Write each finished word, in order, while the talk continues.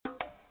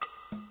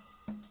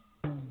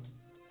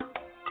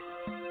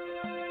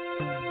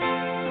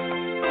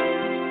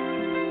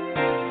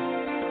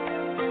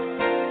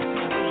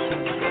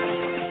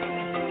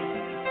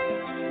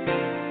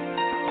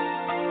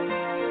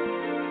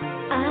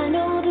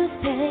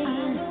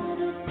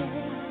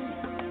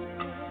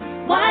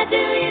Why do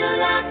you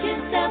lock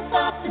yourself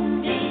up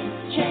in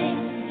these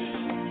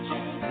chains?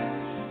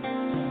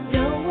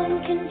 No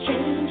one can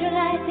change your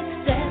life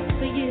except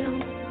for you.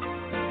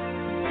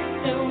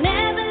 Don't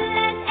ever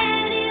let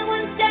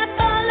anyone step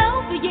all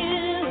over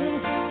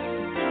you.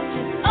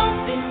 Just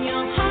open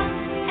your heart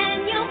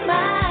and your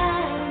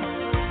mind.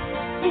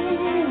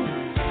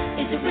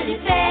 Is it really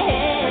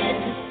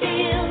fair to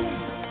feel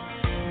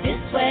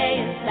this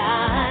way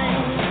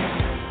inside?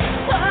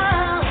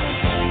 Whoa,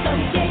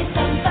 someday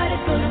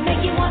somebody's gonna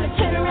make you wanna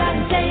turn around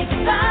and say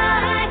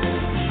goodbye.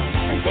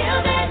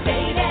 Until then,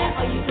 baby,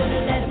 are you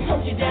gonna let them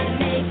hold you down and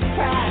make you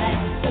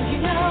cry? Don't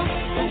you know,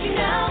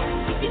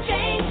 if you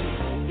change,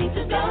 things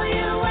will go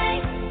your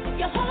way. If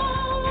you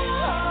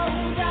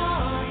hold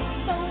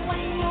on for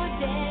one more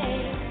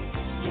day,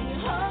 can you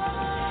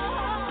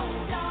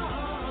hold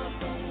on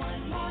for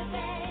one more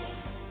day?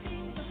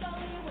 Things will go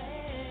your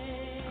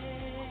way.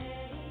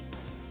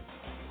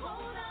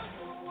 Hold on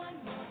for one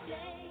more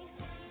day.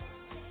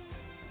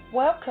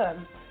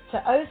 Welcome to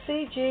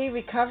OCG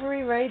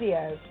Recovery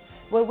Radio,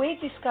 where we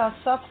discuss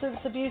substance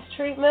abuse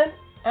treatment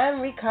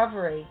and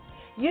recovery.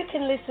 You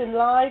can listen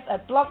live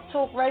at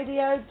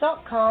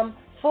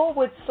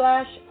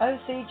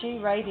blogtalkradio.com/OCG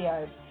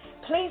Radio.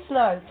 Please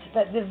note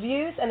that the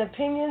views and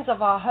opinions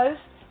of our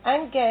hosts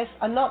and guests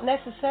are not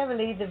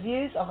necessarily the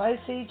views of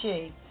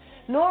OCG,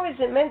 nor is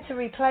it meant to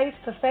replace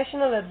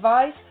professional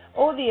advice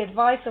or the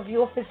advice of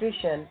your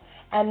physician.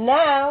 And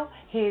now,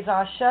 here's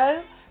our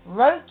show,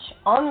 Roach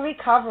on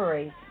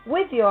Recovery,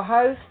 with your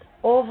host,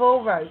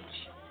 Orville Roach.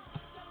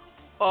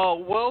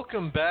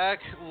 Welcome back,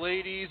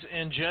 ladies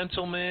and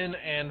gentlemen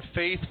and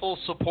faithful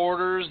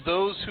supporters,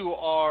 those who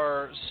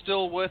are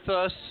still with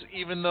us,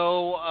 even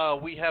though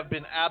we have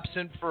been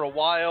absent for a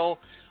while,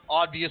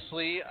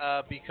 obviously,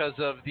 because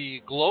of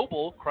the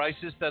global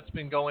crisis that's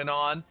been going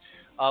on.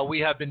 We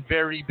have been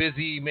very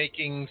busy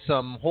making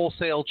some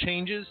wholesale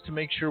changes to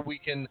make sure we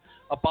can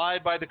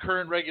abide by the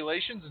current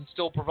regulations and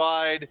still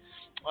provide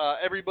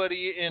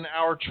everybody in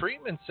our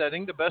treatment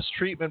setting the best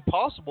treatment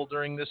possible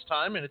during this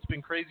time. And it's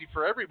been crazy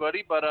for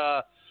everybody. But,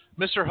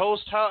 Mr.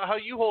 Host, how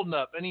you holding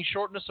up? Any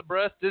shortness of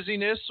breath,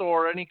 dizziness,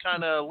 or any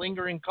kind of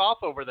lingering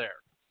cough over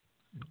there?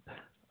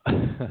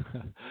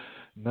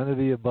 None of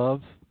the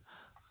above.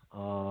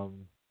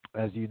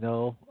 As you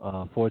know,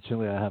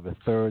 fortunately, I have a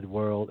third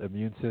world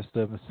immune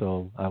system,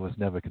 so I was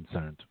never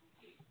concerned.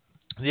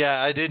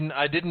 Yeah, I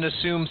didn't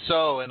assume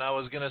so, and I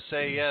was going to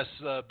say yes,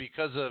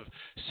 because of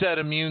said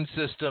immune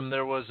system,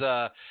 there was,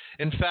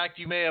 in fact,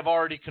 you may have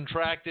already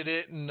contracted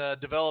it and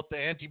developed the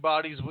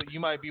antibodies, but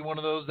you might be one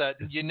of those that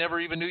you never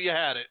even knew you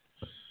had it.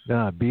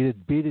 Nah, beat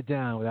it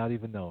down without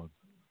even knowing.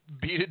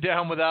 Beat it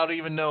down without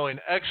even knowing.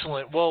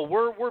 Excellent. Well,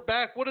 we're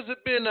back. What has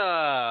it been?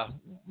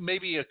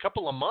 Maybe a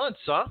couple of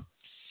months, huh?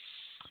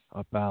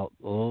 About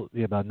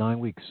 9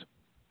 weeks.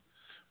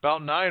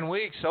 About 9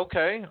 weeks.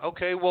 Okay.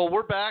 Well,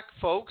 we're back,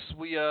 folks.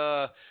 We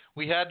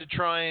had to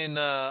try and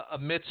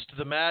amidst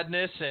the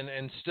madness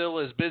and still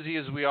as busy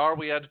as we are,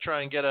 we had to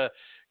try and get a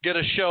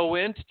show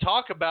in to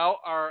talk about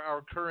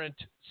our current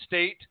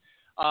state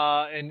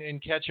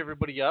and catch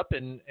everybody up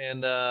and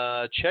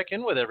check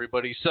in with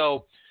everybody.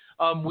 So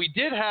we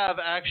did have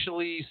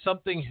actually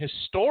something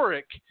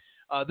historic.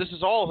 This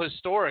is all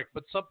historic,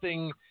 but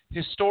something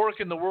historic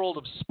in the world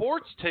of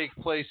sports take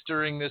place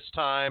during this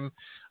time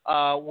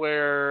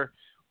where,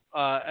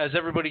 as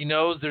everybody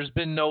knows, there's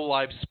been no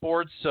live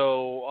sports,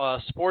 so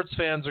sports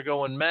fans are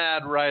going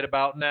mad right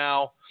about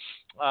now,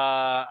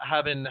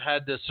 having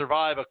had to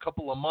survive a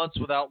couple of months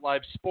without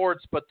live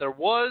sports. But there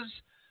was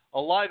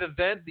a live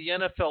event, the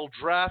NFL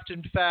Draft,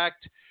 in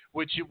fact,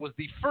 which it was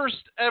the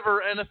first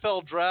ever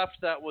NFL Draft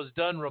that was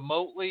done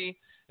remotely.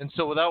 And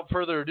so without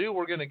further ado,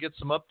 we're going to get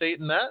some update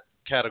in that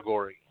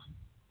category.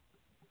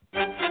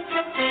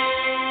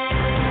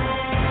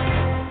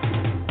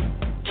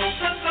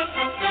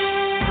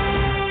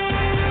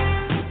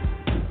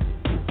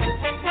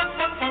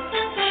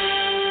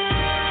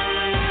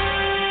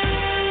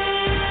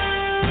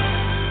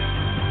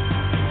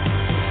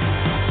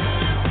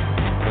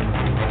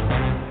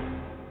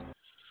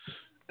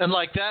 And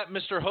like that,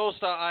 Mr.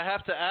 Host, I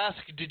have to ask,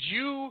 did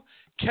you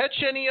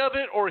catch any of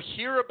it or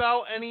hear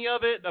about any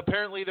of it?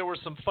 Apparently there were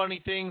some funny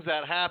things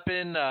that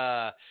happened.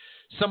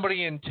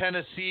 Somebody in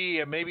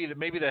Tennessee, maybe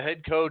the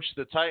head coach,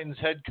 the Titans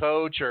head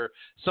coach, or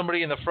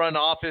somebody in the front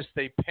office,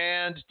 they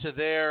panned to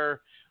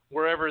their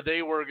wherever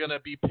they were going to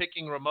be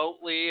picking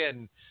remotely,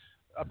 and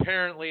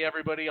apparently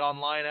everybody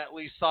online at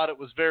least thought it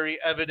was very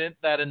evident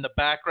that in the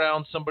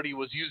background somebody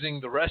was using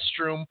the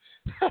restroom.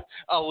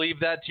 I'll leave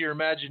that to your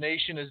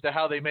imagination as to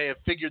how they may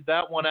have figured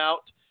that one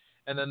out.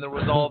 And then there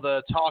was all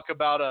the talk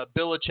about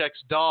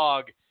Belichick's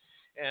dog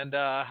and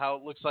how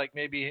it looks like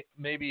maybe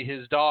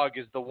his dog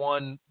is the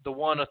one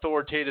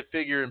authoritative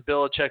figure in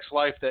Belichick's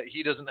life that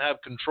he doesn't have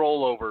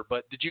control over.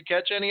 But did you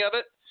catch any of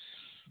it?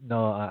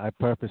 No, I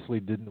purposely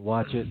didn't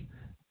watch it.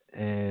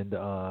 And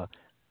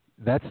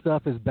that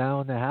stuff is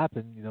bound to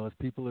happen, as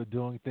people are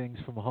doing things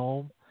from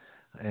home.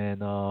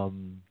 And,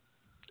 home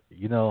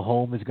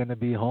is going to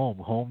be home.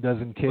 Home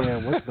doesn't care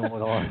what's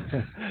going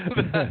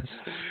on.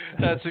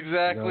 That's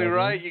exactly You know what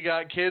I right. mean? You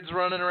got kids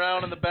running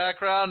around in the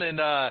background, and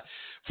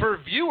for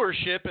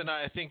viewership, and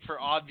I think for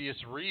obvious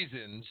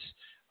reasons,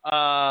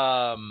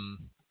 um,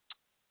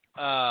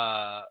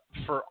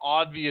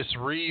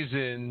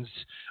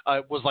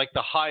 it was like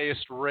the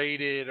highest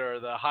rated or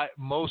the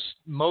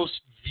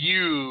most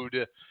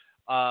viewed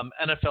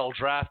NFL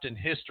draft in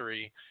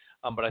history.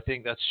 But I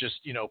think that's just,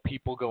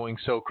 people going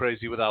so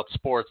crazy without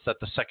sports that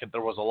the second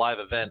there was a live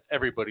event,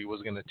 everybody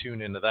was going to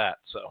tune into that.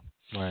 So.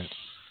 Right.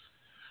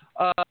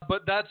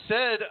 But that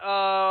said,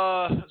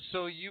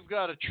 so you've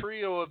got a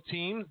trio of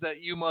teams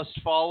that you must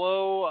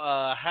follow.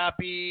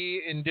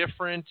 Happy,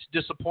 indifferent,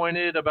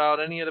 disappointed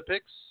about any of the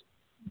picks?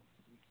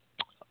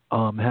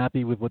 I'm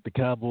happy with what the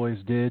Cowboys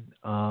did.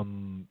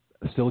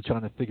 Still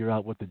trying to figure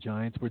out what the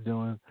Giants were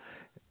doing.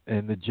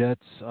 And the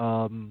Jets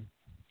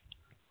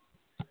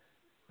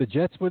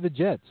were the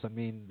Jets. I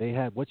mean, they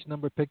had, which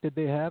number pick did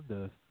they have?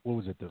 The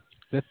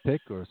 5th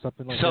pick or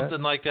something like that?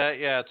 Something like that,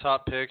 yeah,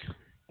 top pick.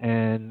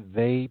 And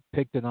they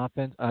picked an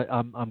offense.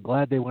 I'm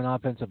glad they went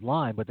offensive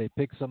line, but they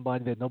picked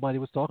somebody that nobody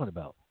was talking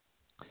about.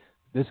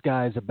 This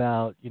guy's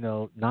about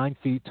 9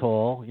 feet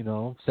tall,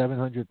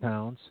 700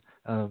 pounds.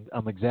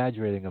 I'm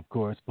exaggerating, of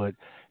course, but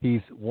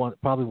he's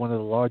probably one of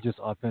the largest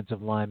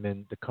offensive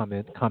linemen to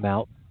come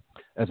out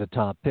as a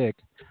top pick.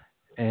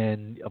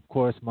 And of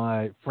course,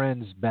 my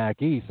friends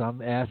back east,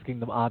 I'm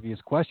asking the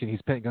obvious question.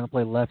 He's going to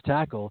play left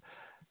tackle.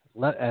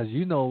 As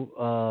you know,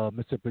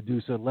 Mr.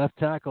 Producer, left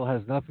tackle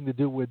has nothing to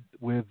do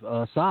with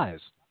size.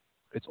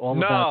 It's all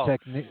about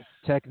technique.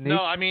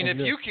 No, I mean, if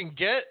you can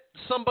get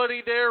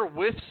somebody there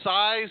with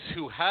size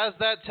who has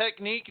that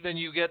technique, then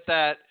you get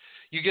that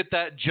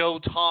Joe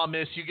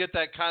Thomas, you get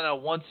that kind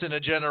of once in a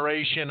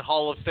generation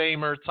Hall of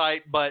Famer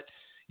type, but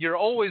you're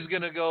always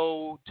going to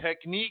go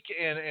technique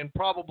and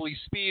probably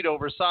speed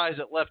over size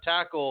at left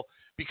tackle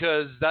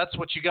because that's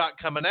what you got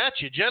coming at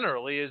you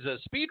generally is a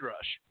speed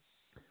rush.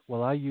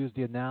 Well, I used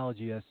the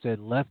analogy. I said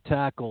left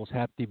tackles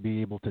have to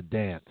be able to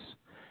dance.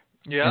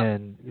 Yeah.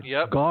 And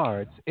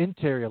guards,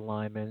 interior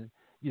linemen,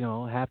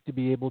 have to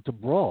be able to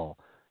brawl.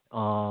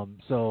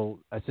 So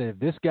I said, if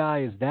this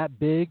guy is that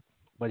big,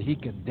 but he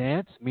can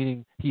dance,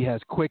 meaning he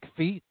has quick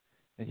feet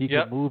and he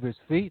can move his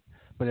feet.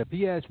 But if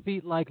he has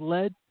feet like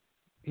lead,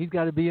 he's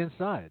got to be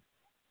inside.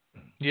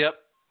 Yep.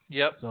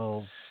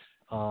 So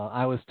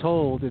I was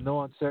told in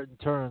no uncertain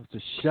terms to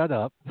shut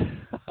up.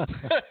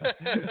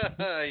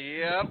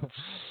 Yep.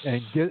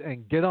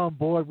 And get on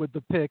board with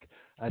the pick.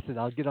 I said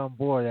I'll get on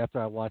board after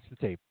I watch the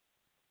tape.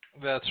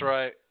 That's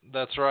right.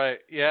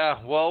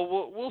 Yeah.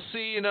 Well, we'll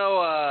see.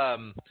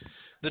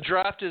 The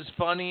draft is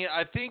funny.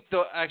 I think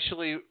the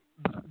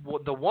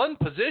one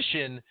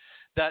position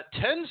that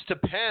tends to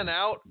pan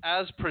out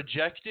as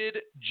projected,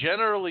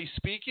 generally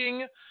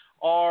speaking,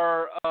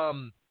 are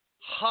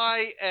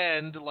high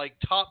end, like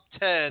top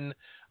 10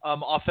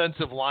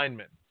 offensive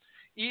linemen.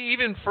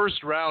 Even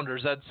first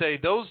rounders, I'd say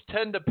those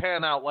tend to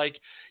pan out. Like,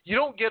 you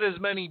don't get as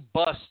many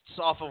busts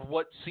off of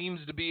what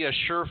seems to be a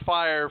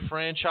surefire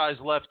franchise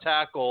left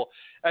tackle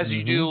as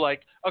you do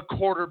like a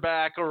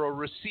quarterback or a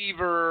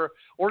receiver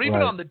or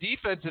even on the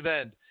defensive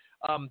end,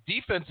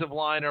 defensive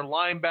line or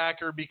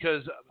linebacker,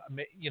 because,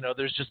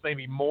 there's just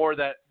maybe more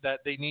that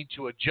they need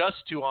to adjust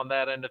to on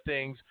that end of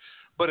things.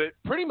 But it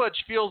pretty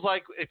much feels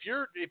like if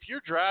you're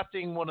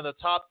drafting one of the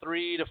top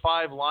 3 to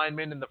 5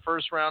 linemen in the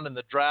first round in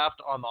the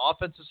draft on the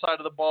offensive side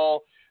of the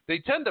ball, they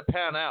tend to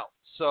pan out.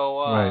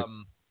 So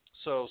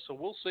so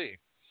we'll see.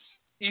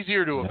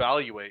 Easier to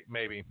evaluate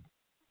maybe.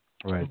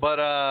 Right.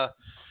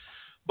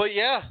 But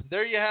yeah,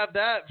 there you have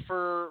that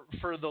for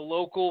the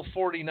local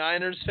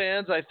 49ers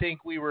fans. I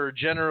think we were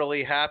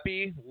generally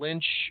happy.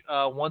 Lynch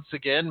once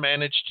again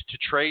managed to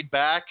trade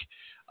back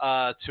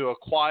to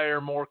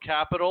acquire more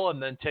capital and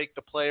then take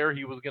the player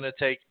he was going to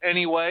take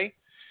anyway.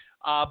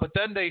 But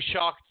then they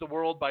shocked the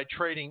world by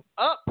trading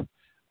up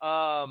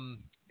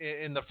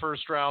in the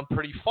first round,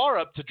 pretty far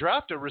up, to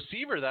draft a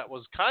receiver that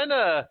was kind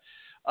of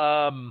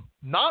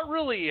not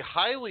really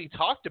highly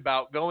talked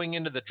about going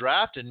into the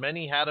draft, and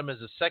many had him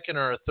as a second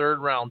or a third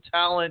round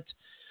talent.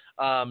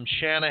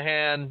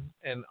 Shanahan,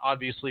 and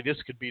obviously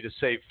this could be to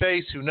save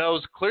face, who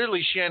knows?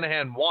 Clearly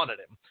Shanahan wanted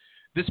him.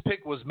 This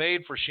pick was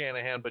made for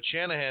Shanahan, but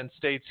Shanahan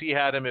states he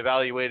had him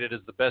evaluated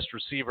as the best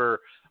receiver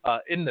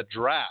in the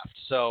draft.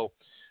 So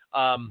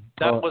that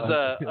was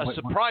a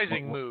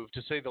surprising move,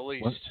 to say the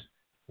least.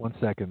 One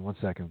second.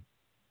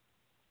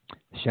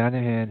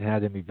 Shanahan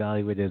had him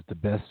evaluated as the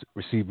best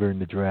receiver in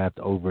the draft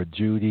over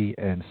Judy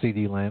and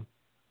CeeDee Lamb.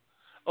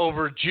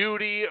 Over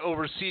Judy,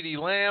 over CeeDee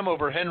Lamb,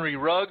 over Henry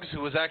Ruggs, who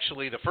was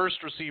actually the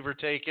first receiver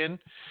taken,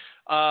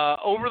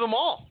 over them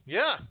all.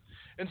 Yeah.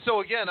 And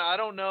so again, I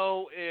don't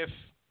know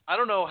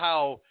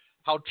how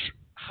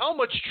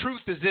much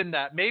truth is in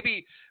that.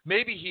 Maybe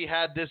he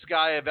had this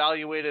guy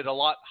evaluated a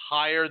lot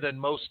higher than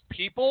most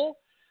people,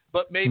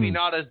 but maybe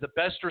not as the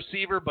best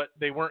receiver. But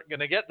they weren't going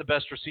to get the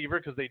best receiver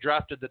because they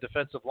drafted the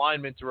defensive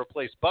lineman to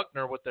replace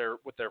Buckner with their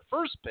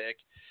first pick.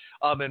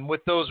 And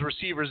with those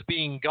receivers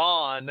being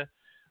gone,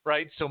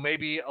 right? So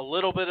maybe a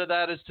little bit of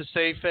that is to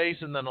save face,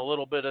 and then a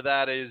little bit of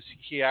that is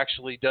he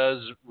actually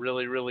does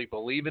really, really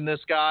believe in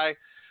this guy.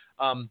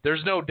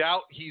 There's no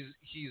doubt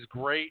he's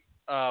great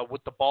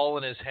with the ball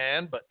in his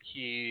hand, but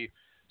he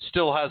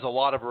still has a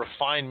lot of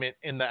refinement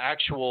in the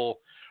actual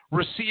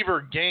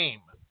receiver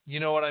game. You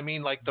know what I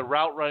mean? Like the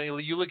route running.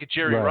 You look at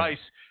Jerry Rice.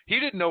 He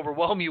didn't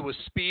overwhelm you with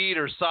speed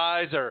or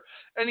size or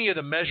any of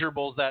the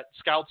measurables that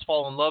scouts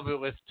fall in love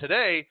with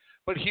today,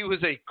 but he was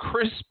a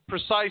crisp,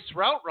 precise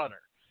route runner.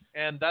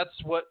 And that's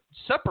what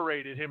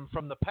separated him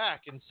from the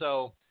pack. And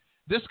so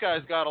this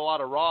guy's got a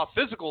lot of raw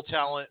physical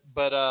talent,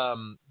 but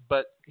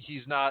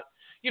he's not,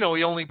 he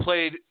only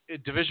played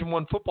Division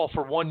I football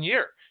for 1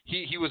 year.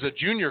 He was a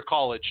junior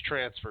college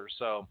transfer.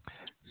 So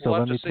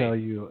let me tell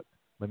you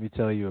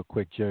a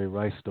quick Jerry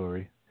Rice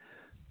story.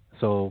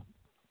 So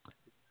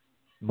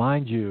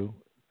mind you,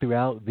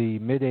 throughout the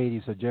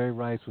mid-'80s, so Jerry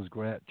Rice was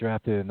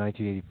drafted in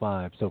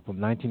 1985. So from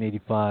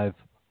 1985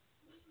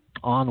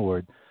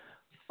 onward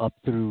up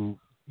through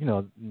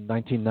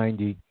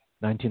 1990,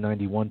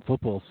 1991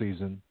 football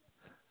season,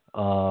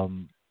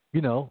 I'm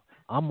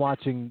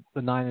watching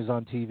the Niners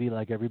on TV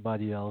like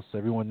everybody else.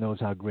 Everyone knows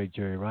how great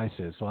Jerry Rice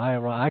is. So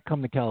I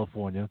come to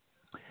California,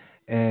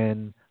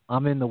 and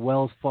I'm in the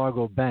Wells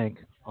Fargo Bank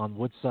on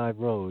Woodside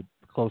Road,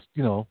 close,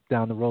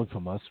 down the road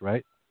from us,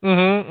 right?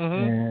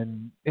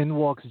 And in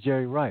walks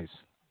Jerry Rice.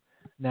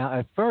 Now,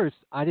 at first,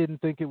 I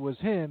didn't think it was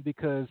him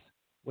because,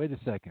 wait a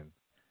second,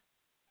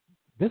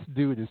 this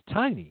dude is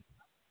tiny.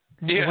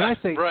 Yeah, when I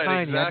say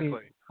tiny, exactly.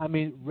 I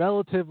mean,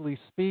 relatively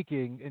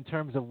speaking, in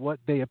terms of what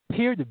they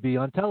appear to be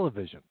on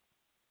television.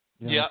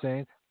 You know what I'm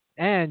saying?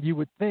 And you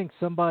would think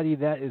somebody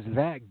that is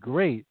that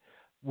great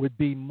would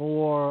be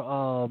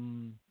more,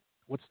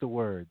 what's the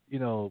word?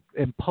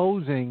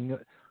 Imposing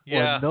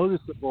or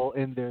noticeable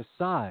in their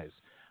size.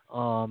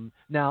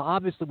 Now,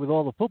 obviously, with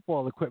all the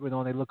football equipment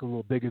on, they look a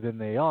little bigger than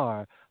they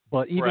are.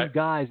 But even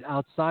guys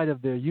outside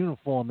of their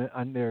uniform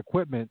and their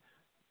equipment,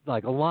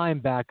 like a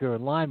linebacker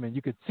and lineman,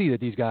 you could see that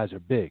these guys are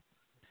big.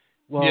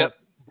 Well, this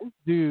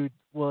dude,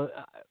 look,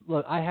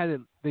 I had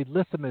it. They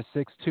list him as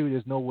 6'2".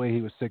 There's no way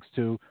he was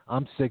 6'2".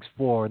 I'm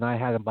 6'4", and I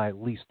had him by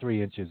at least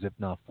 3 inches, if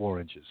not 4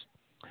 inches.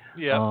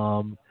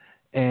 Yeah.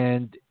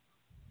 And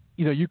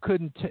you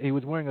couldn't. He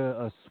was wearing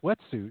a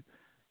sweatsuit,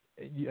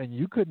 and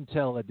you couldn't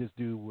tell that this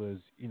dude was,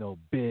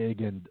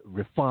 big and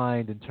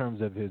refined in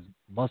terms of his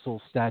muscle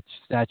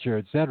stature,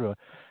 etc.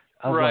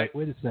 I was like,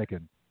 wait a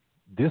second.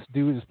 This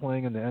dude is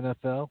playing in the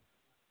NFL.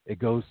 It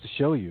goes to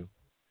show you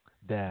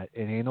that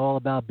it ain't all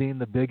about being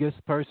the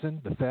biggest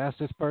person, the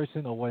fastest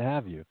person, or what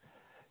have you.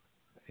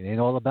 It ain't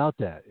all about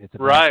that. It's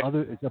about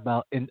it's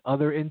about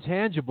other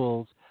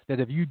intangibles that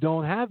if you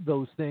don't have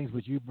those things,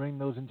 but you bring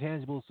those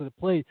intangibles to the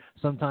plate,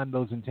 sometimes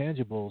those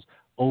intangibles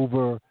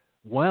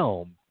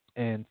overwhelm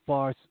and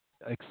far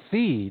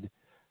exceed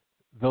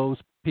those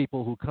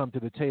people who come to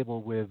the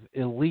table with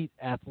elite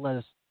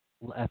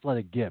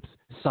athletic gifts,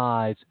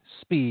 size,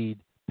 speed,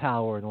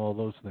 power, and all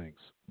those things.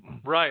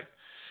 Right.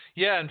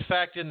 Yeah, in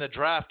fact, in the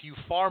draft, you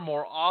far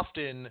more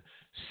often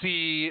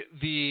see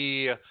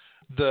the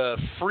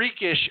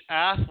freakish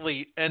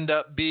athlete end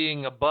up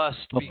being a bust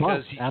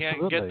because he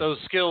can't get those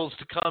skills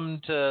to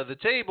come to the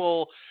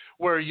table,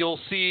 where you'll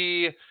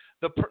see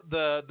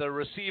the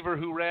receiver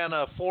who ran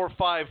a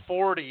 4.5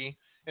 40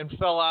 and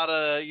fell out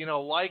of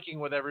liking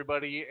with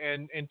everybody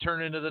and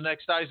turn into the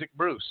next Isaac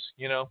Bruce.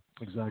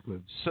 Exactly.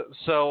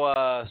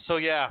 So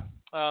yeah.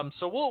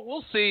 So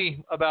we'll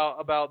see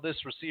about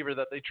this receiver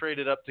that they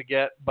traded up to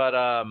get, but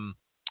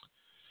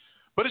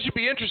it should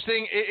be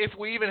interesting if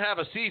we even have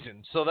a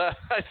season. So that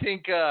I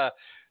think we're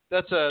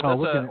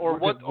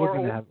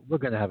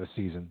gonna have a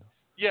season.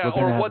 Yeah,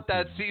 or what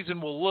that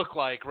season will look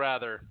like,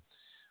 rather.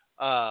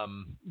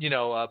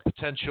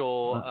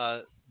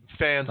 Potential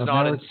fans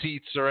not in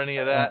seats or any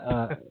of that.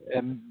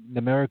 And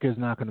America is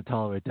not going to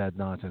tolerate that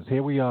nonsense.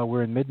 Here we are.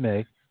 We're in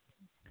mid-May.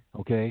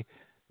 Okay.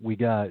 We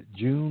got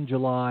June,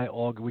 July,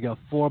 August. We got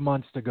 4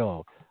 months to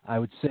go. I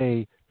would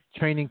say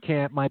training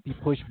camp might be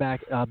pushed back.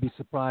 I'll be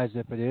surprised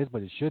if it is,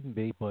 but it shouldn't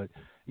be. But,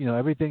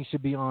 everything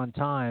should be on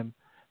time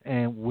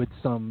and with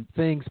some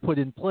things put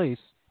in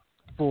place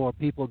for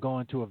people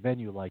going to a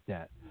venue like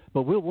that.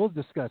 But we'll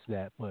discuss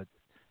that. But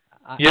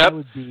I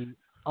would be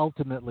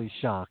ultimately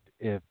shocked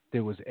if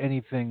there was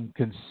anything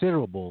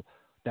considerable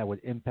that would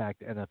impact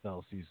the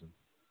NFL season.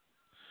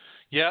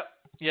 Yep.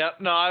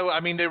 No, I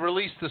mean, they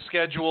released the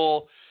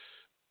schedule.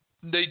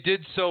 They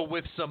did so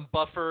with some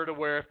buffer to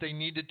where if they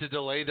needed to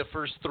delay the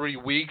first 3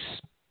 weeks,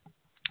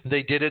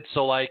 they did it.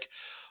 So I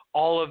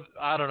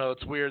don't know,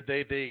 it's weird.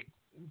 They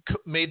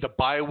made the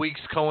bye weeks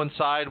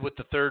coincide with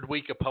the third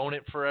week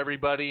opponent for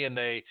everybody, and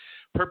they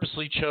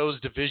purposely chose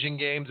division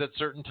games at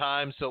certain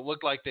times. So it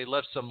looked like they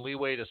left some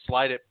leeway to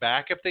slide it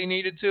back if they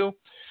needed to.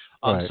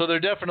 So they're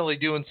definitely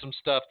doing some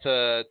stuff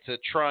to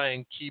try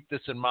and keep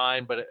this in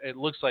mind, but it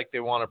looks like they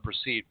want to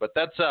proceed. But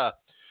that's a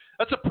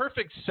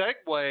perfect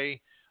segue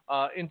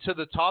into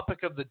the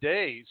topic of the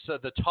day. So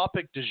the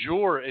topic du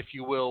jour, if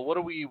you will. What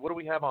do we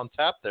have on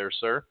tap there,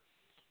 sir?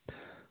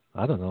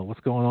 I don't know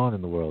what's going on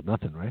in the world.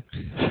 Nothing, right?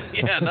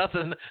 Yeah,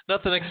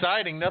 nothing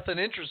exciting, nothing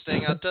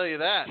interesting. I'll tell you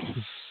that.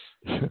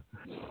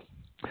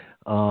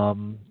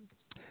 um,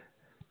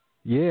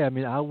 yeah, I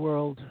mean, our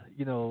world,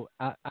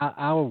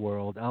 our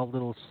world, our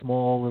little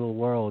small little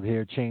world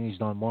here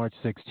changed on March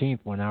 16th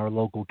when our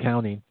local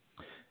county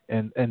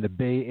and the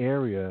Bay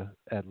Area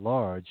at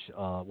large,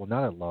 well,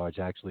 not at large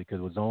actually, because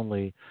it was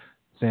only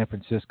San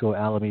Francisco,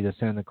 Alameda,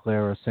 Santa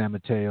Clara, San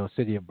Mateo,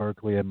 City of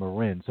Berkeley, and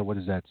Marin. So what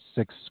is that?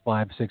 Six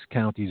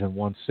counties in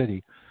one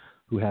city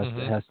who has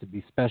to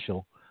be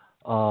special.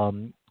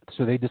 So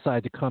they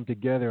decided to come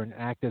together and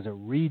act as a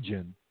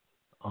region.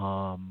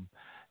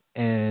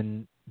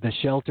 And the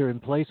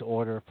shelter-in-place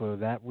order for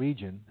that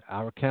region,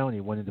 our county,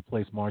 went into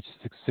place March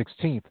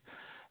 16th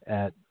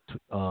at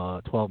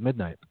 12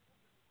 midnight.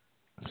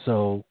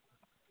 So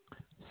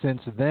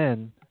since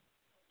then,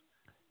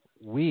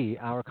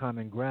 our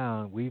Common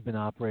Ground, we've been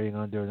operating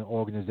under an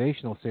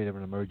organizational state of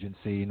an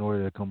emergency in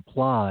order to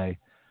comply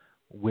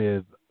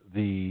with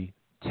the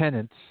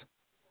tenets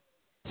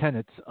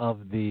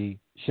of the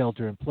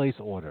shelter-in-place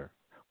order,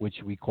 which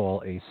we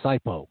call a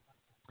SIPO.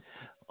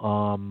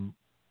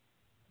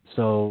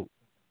 So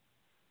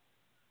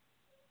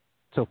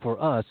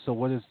for us,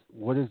 what is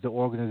the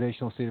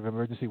organizational state of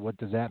emergency? What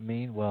does that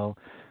mean? Well,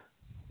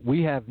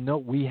 we had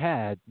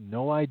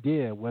no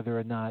idea whether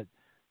or not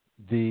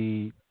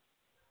the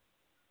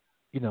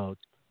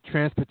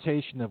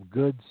transportation of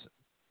goods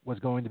was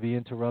going to be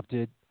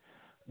interrupted.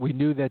 We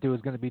knew that there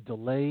was going to be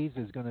delays,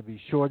 there's going to be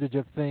shortage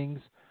of things,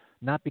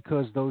 not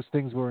because those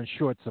things were in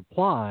short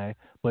supply,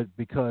 but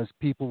because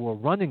people were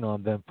running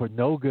on them for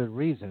no good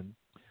reason,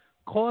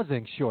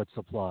 causing short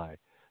supply.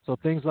 So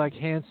things like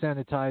hand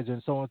sanitizer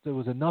and so on, there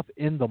was enough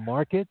in the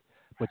market,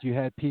 but you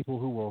had people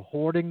who were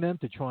hoarding them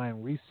to try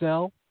and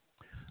resell.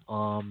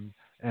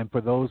 And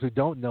for those who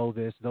don't know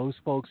this, those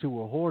folks who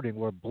were hoarding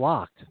were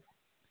blocked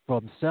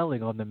from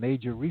selling on the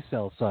major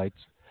resale sites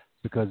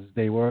because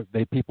they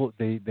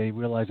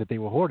realized that they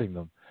were hoarding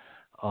them.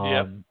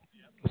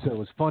 So it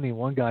was funny.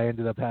 One guy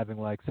ended up having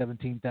like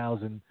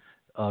 17,000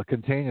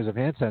 containers of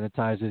hand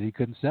sanitizer that he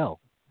couldn't sell.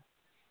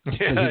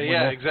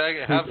 Yeah,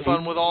 exactly. Have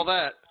fun with all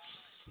that.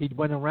 He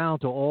went around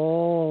to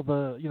all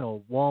the,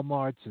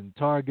 Walmarts and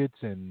Targets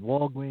and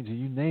Walgreens and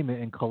you name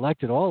it and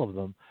collected all of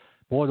them,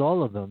 bought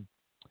all of them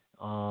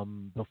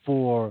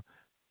before,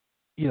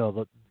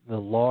 the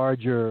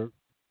larger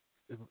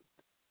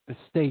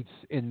states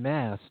en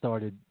masse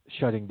started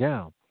shutting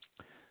down.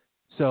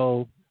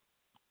 So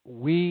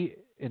we,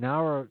 in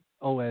our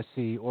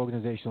OSC,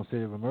 Organizational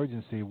State of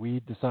Emergency,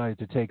 we decided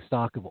to take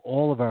stock of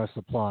all of our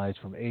supplies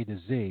from A to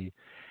Z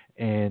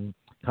and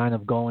kind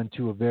of go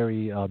into a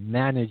very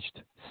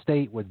managed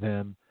state with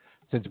them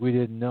since we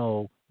didn't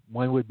know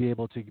when we'd be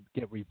able to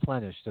get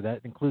replenished. So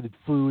that included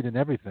food and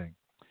everything.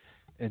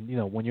 And,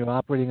 when you're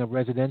operating a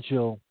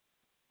residential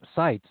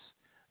sites,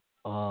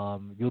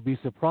 you'll be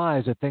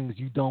surprised at things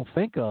you don't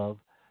think of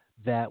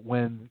that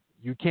when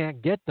you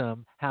can't get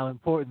them, how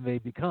important they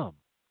become.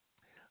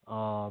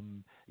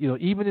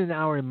 Even in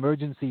our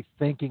emergency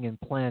thinking and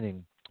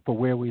planning for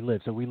where we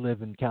live. So we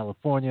live in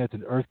California. It's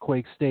an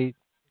earthquake state.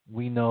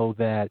 We know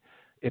that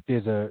if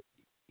there's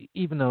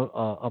even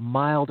a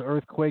mild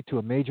earthquake to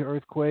a major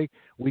earthquake,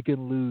 we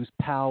can lose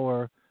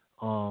power,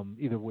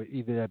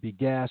 either that be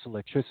gas,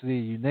 electricity,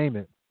 you name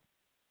it.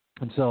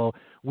 And so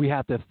we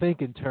have to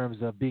think in terms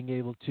of being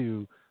able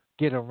to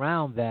get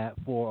around that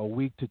for a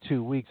week to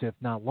 2 weeks, if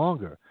not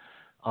longer.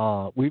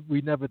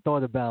 We never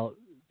thought about,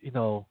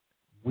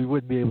 we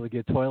wouldn't be able to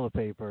get toilet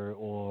paper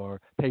or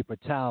paper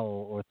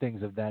towel or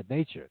things of that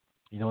nature.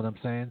 You know what I'm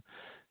saying?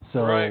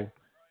 So right.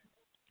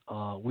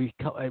 We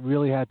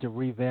really had to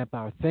revamp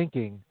our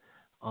thinking,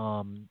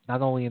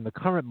 not only in the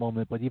current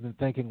moment, but even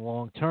thinking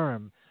long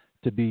term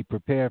to be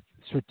prepared,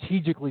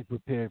 strategically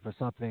prepared for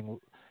something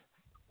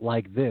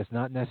like this,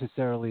 not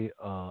necessarily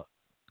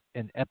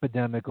an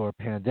epidemic or a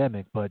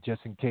pandemic, but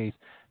just in case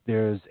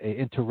there's an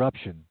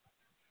interruption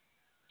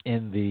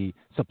in the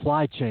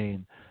supply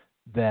chain,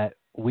 that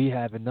we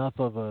have enough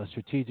of a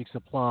strategic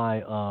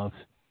supply of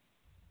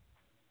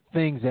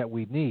things that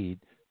we need,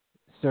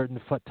 certain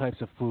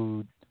types of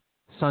food,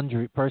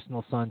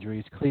 personal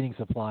sundries, cleaning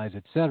supplies,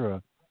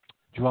 etc.,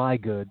 dry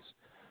goods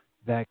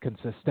that can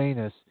sustain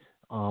us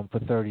for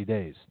 30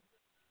 days.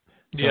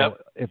 So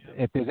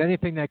if there's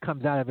anything that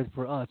comes out of it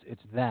for us,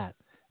 it's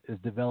is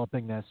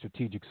developing that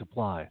strategic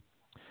supply.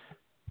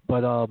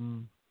 But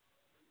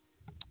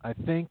I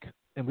think,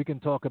 and we can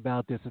talk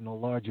about this in a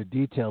larger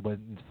detail, but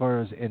as far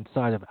as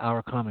inside of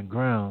our Common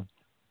Ground,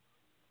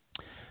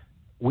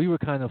 we were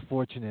kind of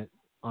fortunate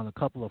on a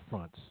couple of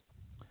fronts.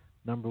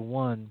 Number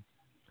one,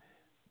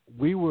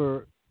 we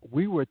were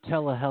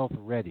telehealth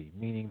ready,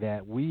 meaning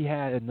that we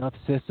had enough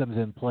systems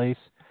in place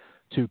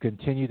to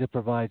continue to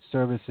provide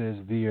services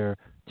via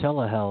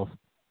telehealth.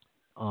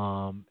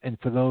 And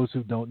for those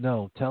who don't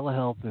know,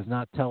 telehealth is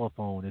not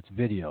telephone, it's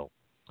video.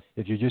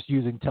 If you're just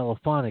using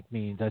telephonic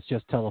means, that's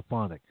just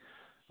telephonic.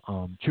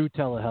 True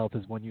telehealth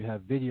is when you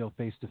have video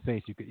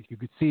face-to-face. You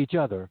could see each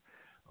other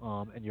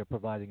and you're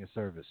providing a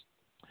service.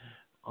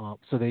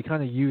 So they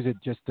kind of use it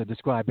just to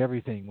describe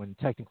everything when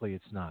technically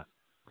it's not.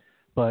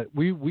 But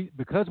we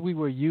because we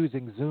were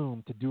using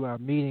Zoom to do our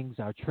meetings,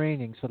 our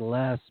trainings for the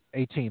last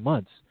 18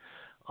 months,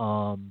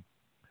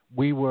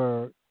 we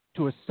were,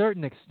 to a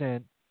certain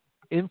extent,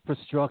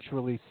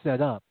 infrastructurally set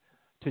up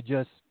to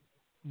just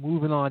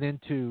moving on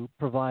into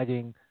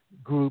providing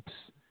groups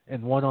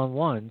and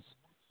one-on-ones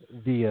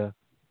via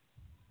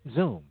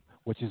Zoom,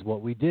 which is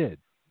what we did.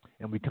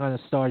 And we kind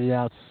of started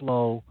out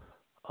slow.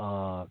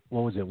 What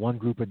was it? One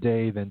group a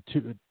day, then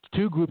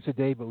two groups a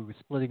day, but we were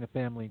splitting the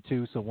family in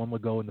two. So one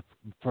would go in the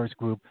first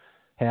group,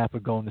 half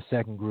would go in the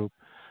second group,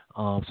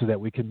 so that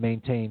we could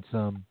maintain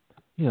some,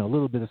 a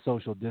little bit of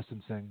social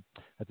distancing.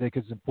 I think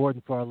it's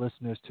important for our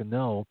listeners to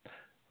know.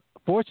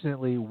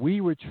 Fortunately,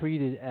 we were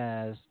treated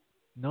as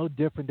no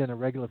different than a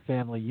regular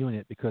family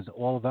unit because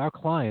all of our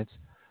clients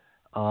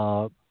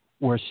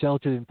were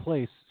sheltered in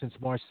place since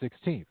March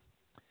 16th.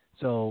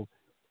 So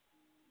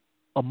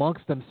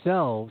amongst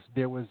themselves,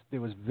 there was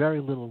very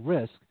little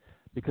risk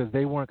because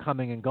they weren't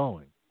coming and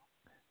going.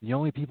 The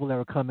only people that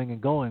were coming and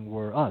going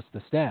were us,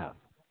 the staff.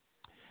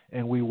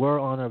 And we were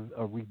on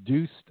a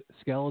reduced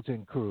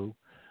skeleton crew,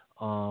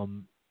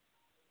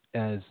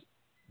 as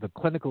the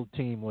clinical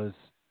team was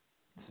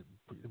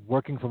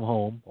working from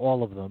home,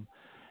 all of them,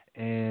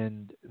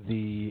 and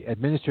the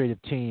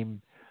administrative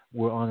team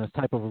were on a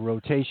type of a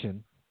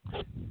rotation.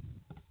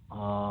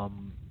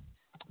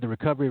 The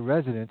recovery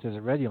residents is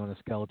already on a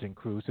skeleton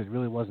crew, so it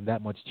really wasn't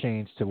that much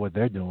change to what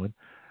they're doing.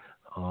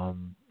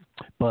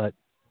 But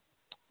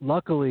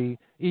luckily,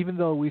 even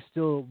though we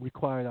still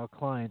required our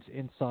clients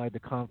inside the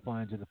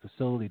confines of the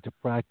facility to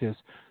practice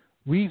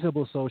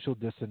reasonable social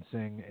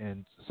distancing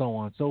and so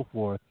on and so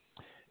forth,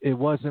 we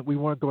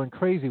weren't going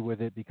crazy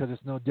with it because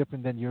it's no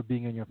different than you're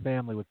being in your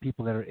family with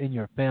people that are in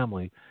your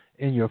family,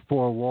 in your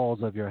four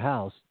walls of your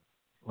house,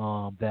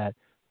 that,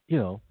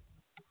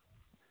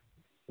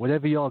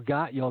 whatever y'all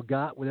got, y'all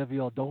got. Whatever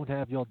y'all don't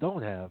have, y'all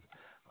don't have.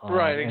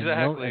 Right,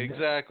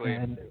 exactly.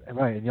 And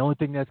the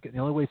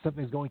only way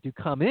something's going to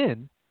come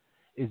in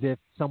is if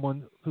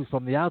someone who's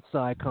from the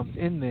outside comes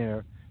in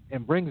there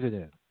and brings it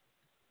in.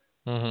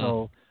 Mm-hmm.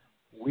 So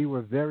we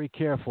were very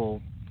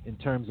careful in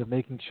terms of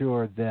making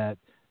sure that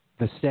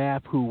the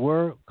staff who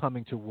were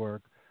coming to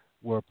work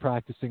were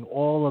practicing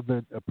all of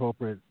the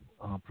appropriate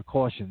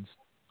precautions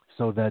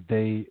so that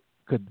they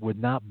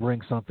would not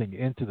bring something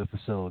into the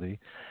facility.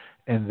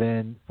 And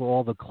then for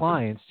all the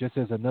clients, just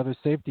as another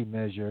safety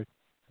measure,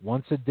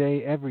 once a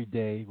day, every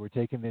day, we're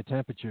taking their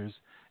temperatures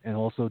and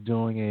also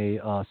doing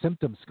a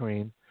symptom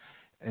screen.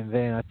 And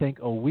then I think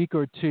a week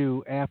or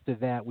two after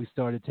that, we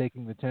started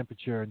taking the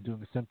temperature and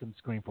doing a symptom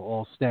screen for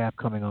all staff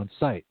coming on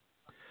site.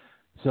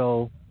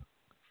 So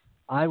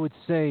I would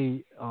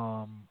say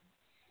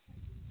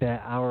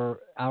that our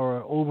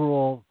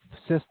overall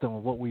system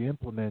of what we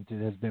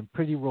implemented has been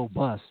pretty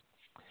robust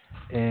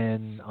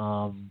and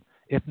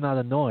if not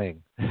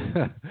annoying,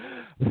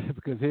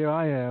 because here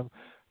I am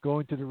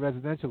going to the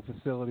residential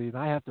facility and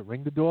I have to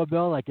ring the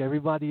doorbell like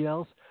everybody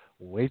else,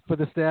 wait for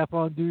the staff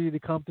on duty to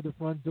come to the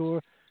front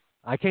door.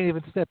 I can't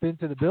even step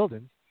into the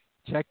building,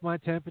 check my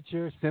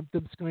temperature,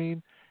 symptom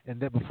screen, and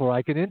then before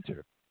I can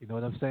enter. You know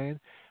what I'm saying?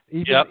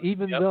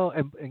 Even though,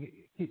 and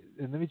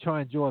let me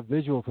try and draw a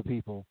visual for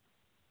people.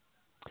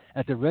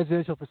 At the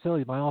residential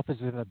facility, my office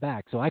is in the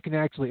back, so I can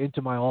actually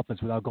enter my office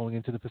without going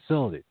into the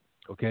facility.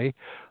 Okay,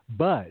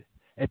 but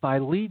if I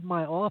leave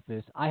my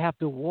office, I have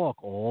to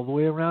walk all the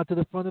way around to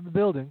the front of the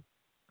building,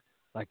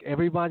 like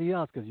everybody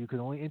else, because you can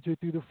only enter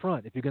through the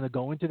front. If you're going to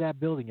go into that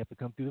building, you have to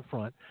come through the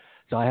front.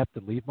 So I have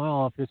to leave my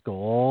office, go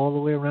all the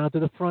way around to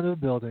the front of the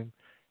building,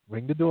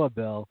 ring the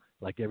doorbell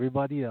like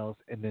everybody else,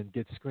 and then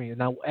get screened. And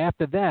now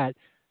after that,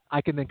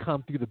 I can then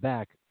come through the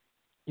back,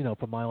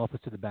 from my office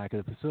to the back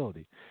of the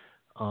facility.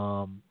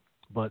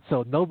 But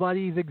so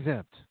nobody's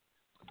exempt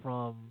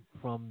from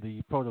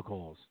the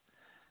protocols.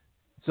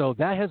 So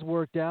that has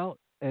worked out,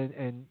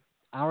 and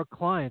our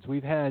clients,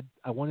 we've had,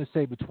 I want to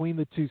say between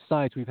the two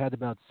sites, we've had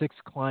about 6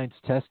 clients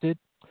tested,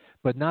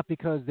 but not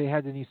because they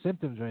had any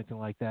symptoms or anything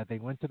like that. They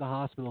went to the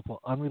hospital for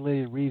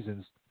unrelated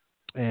reasons,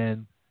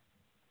 and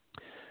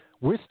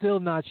we're still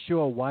not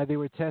sure why they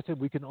were tested.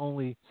 We can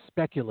only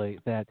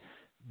speculate that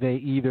they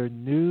either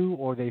knew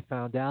or they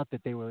found out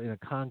that they were in a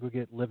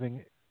congregate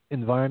living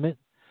environment,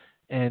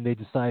 and they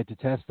decided to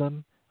test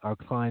them. Our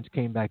clients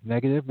came back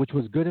negative, which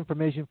was good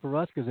information for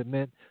us because it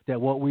meant that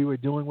what we were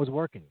doing was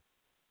working.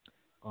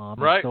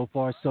 Right. So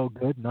far, so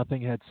good.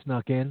 Nothing had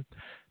snuck in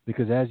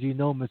because, as you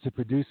know, Mr.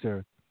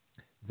 Producer,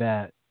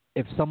 that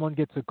if someone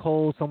gets a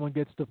cold, someone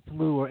gets the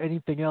flu, or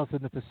anything else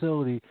in the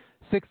facility,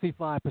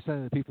 65%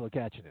 of the people are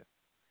catching it.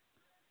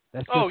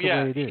 That's just the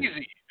way it is.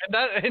 Easy.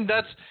 And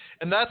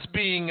that's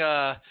being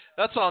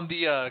that's on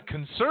the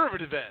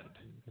conservative end.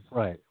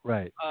 Right.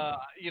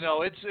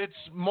 It's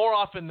more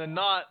often than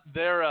not,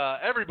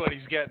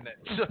 everybody's getting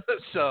it.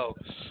 So,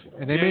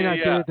 and they may not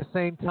get it at the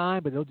same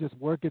time, but it'll just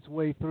work its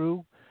way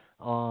through.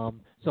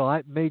 So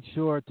I made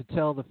sure to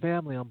tell the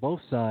family on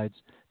both sides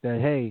that,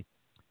 hey,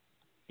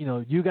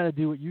 you got to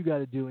do what you got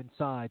to do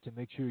inside to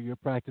make sure you're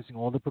practicing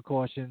all the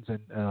precautions. And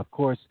of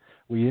course,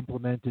 we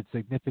implemented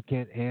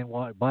significant hand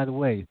wash. By the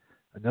way,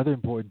 another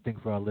important thing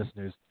for our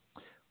listeners,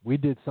 we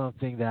did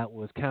something that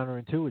was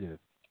counterintuitive.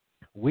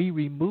 We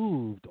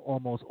removed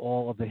almost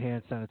all of the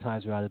hand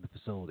sanitizer out of the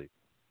facility.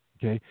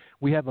 Okay,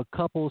 we have a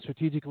couple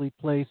strategically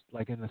placed,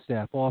 like in the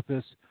staff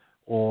office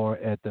or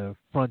at the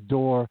front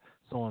door,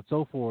 so on and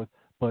so forth.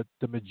 But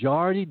the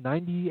majority,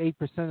 98%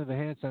 of the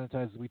hand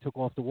sanitizers, we took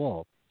off the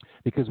wall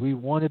because we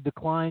wanted the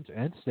clients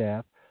and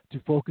staff to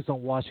focus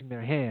on washing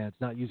their hands,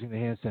 not using the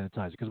hand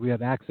sanitizer, because we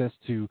have access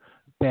to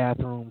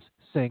bathrooms,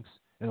 sinks,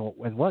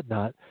 and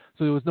whatnot.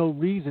 So there was no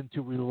reason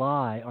to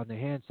rely on the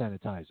hand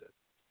sanitizer.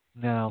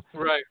 Now,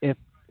 Right. if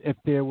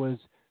there was,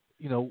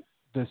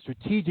 the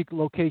strategic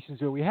locations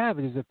where we have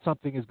it is if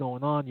something is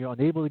going on, you're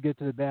unable to get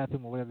to the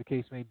bathroom or whatever the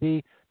case may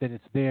be, then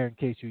it's there in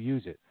case you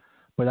use it.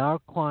 But our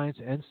clients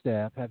and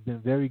staff have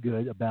been very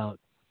good about,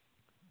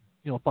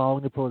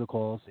 following the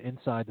protocols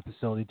inside the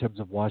facility in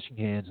terms of washing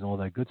hands and all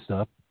that good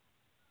stuff.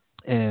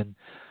 And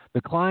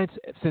the clients,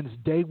 since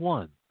day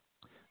one,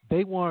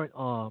 they weren't,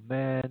 oh,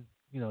 man,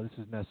 this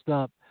is messed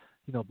up,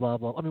 blah,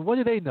 blah. I mean, what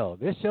do they know?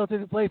 They're sheltered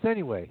in place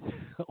anyway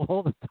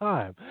all the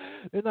time.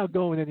 They're not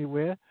going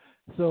anywhere.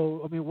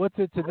 So, I mean, what's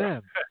it to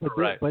them?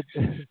 Right.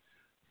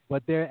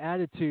 But their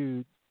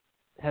attitude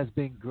has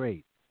been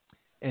great.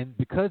 And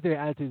because their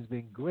attitude has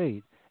been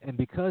great, and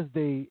because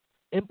they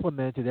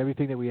implemented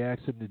everything that we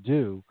asked them to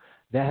do,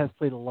 that has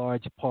played a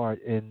large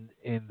part in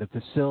the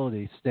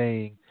facility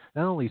staying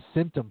not only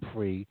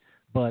symptom-free,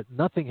 but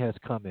nothing has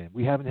come in.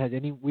 We haven't had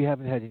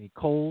any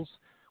colds.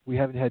 We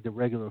haven't had the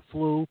regular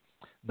flu.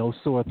 No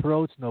sore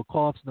throats, no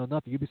coughs, no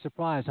nothing. You'd be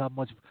surprised how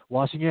much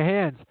washing your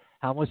hands,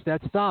 how much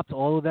that stops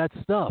all of that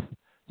stuff.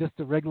 Just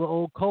the regular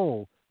old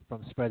cold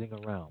from spreading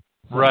around.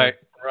 So, Right.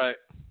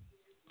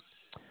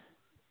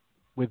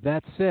 with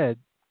that said,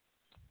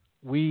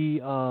 we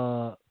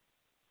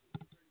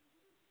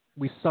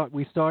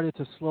started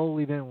to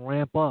slowly then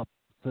ramp up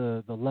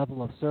the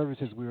level of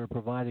services we were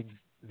providing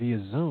via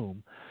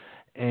Zoom,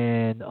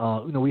 and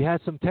we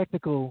had some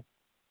technical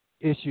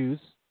issues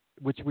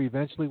which we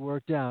eventually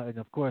worked out. And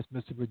of course,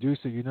 Mr.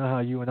 Producer, you know how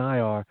you and I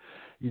are.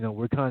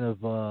 We're kind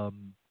of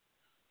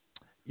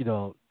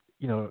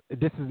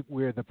this is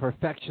where the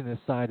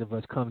perfectionist side of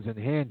us comes in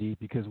handy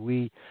because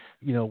we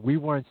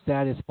weren't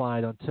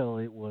satisfied until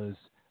it was,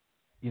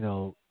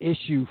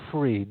 issue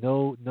free,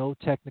 no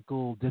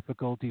technical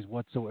difficulties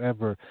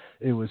whatsoever.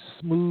 It was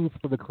smooth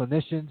for the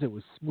clinicians. It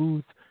was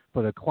smooth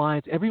for the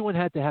clients. Everyone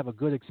had to have a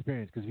good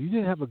experience because if you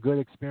didn't have a good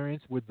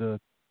experience with the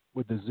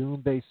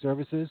Zoom-based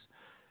services,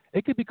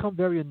 it could become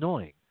very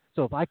annoying.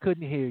 So if I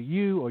couldn't hear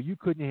you, or you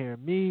couldn't hear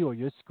me, or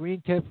your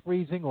screen kept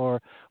freezing,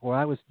 or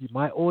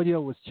my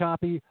audio was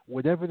choppy,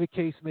 whatever the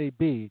case may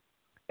be,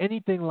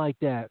 anything like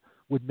that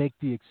would make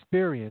the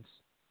experience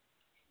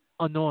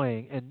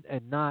annoying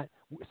and not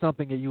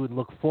something that you would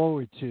look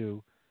forward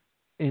to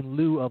in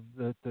lieu of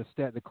the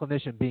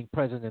clinician being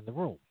present in the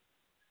room.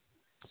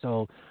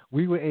 So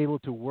we were able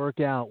to work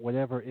out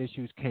whatever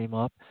issues came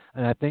up,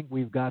 and I think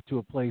we've got to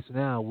a place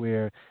now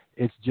where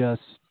it's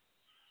just,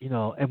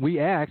 and we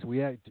asked,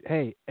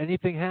 hey,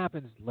 anything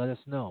happens, let us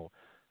know.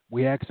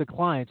 We asked the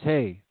clients,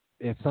 hey,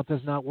 if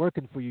something's not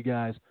working for you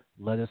guys,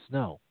 let us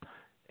know.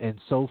 And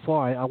so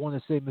far, I want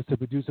to say, Mr.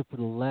 Producer, for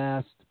the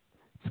last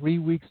 3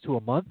 weeks to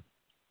a month,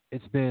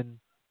 it's been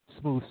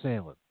smooth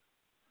sailing.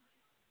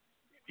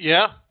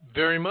 Yeah,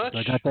 very much.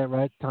 I got that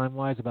right,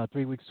 time-wise? About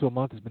 3 weeks to a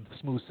month has been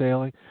smooth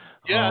sailing.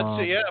 Yeah, I'd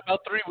say, about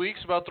 3 weeks.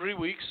 About 3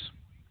 weeks.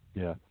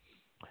 Yeah.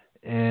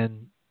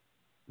 And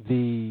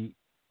the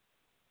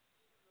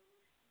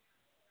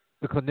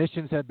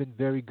clinicians have been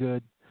very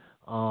good.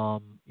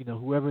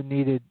 Whoever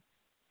needed,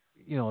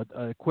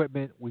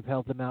 equipment, we've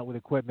helped them out with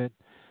equipment.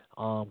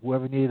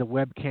 Whoever needed a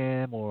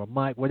webcam or a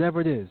mic,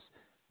 whatever it is,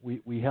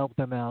 we helped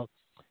them out.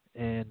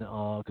 And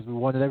because we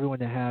wanted everyone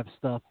to have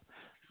stuff.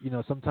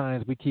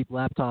 Sometimes we keep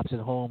laptops at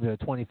home that are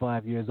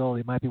 25 years old.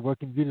 They might be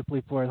working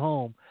beautifully for at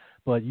home,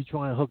 but you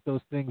try and hook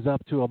those things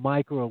up to a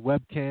mic or a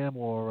webcam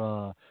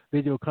or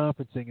video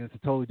conferencing, and it's a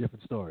totally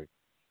different story.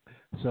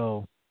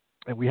 So,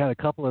 and we had a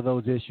couple of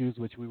those issues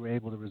which we were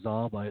able to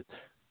resolve by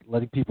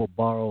letting people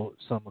borrow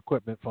some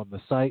equipment from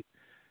the site,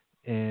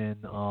 and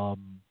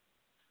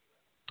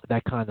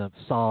that kind of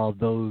solved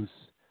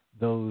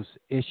those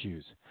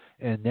issues.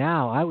 And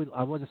now I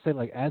want to say,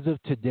 like, as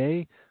of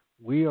today,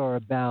 we are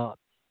about,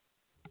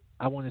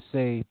 I want to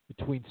say,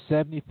 between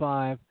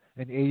 75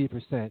 and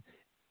 80%.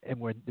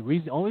 And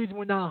the only reason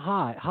we're not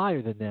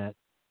higher than that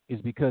is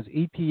because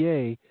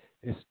EPA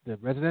the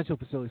residential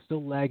facility is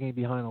still lagging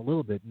behind a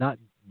little bit. Not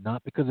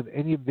because of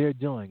any of their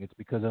doing. It's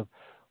because of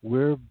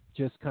we're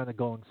just kind of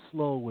going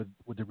slow with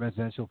the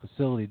residential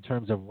facility in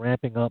terms of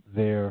ramping up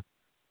their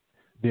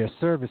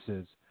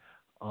services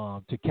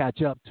to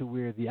catch up to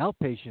where the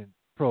outpatient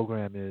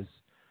program is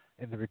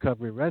and the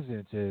recovery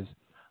residence is.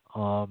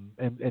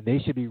 And they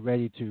should be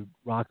ready to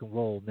rock and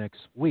roll next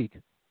week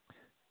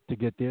to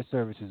get their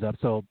services up.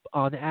 So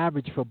on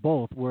average for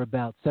both, we're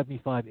about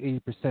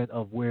 75-80%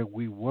 of where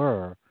we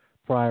were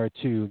prior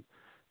to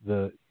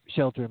the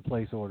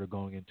shelter-in-place order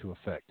going into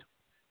effect.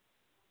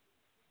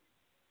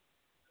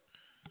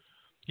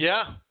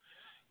 Yeah,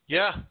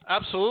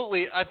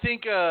 absolutely. I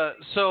think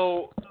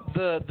so.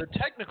 The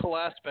technical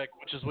aspect,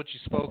 which is what you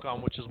spoke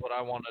on, which is what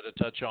I wanted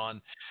to touch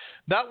on,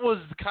 that was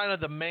kind of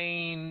the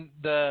main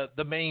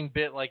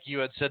bit, like you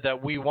had said,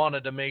 that we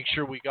wanted to make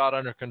sure we got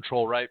under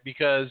control, right?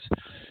 Because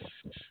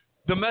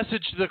the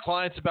message to the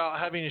clients about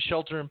having a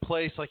shelter in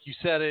place, like you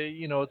said,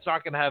 it's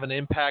not going to have an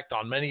impact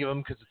on many of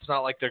them because it's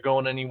not like they're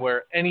going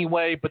anywhere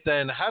anyway. But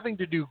then having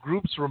to do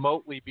groups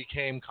remotely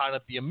became kind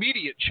of the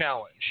immediate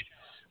challenge.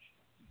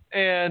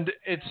 And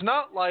it's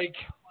not like,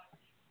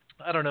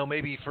 I don't know,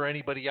 maybe for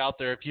anybody out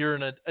there, if you're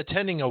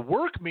attending a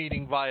work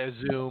meeting via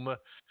Zoom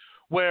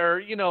where,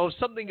 if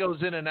something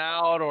goes in and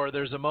out or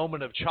there's a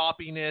moment of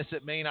choppiness,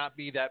 it may not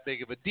be that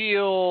big of a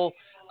deal.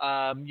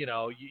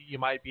 You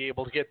might be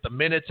able to get the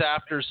minutes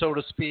after, so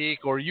to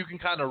speak, or you can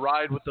kind of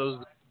ride with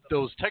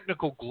those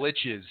technical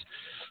glitches.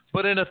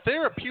 But in a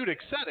therapeutic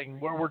setting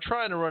where we're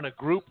trying to run a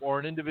group or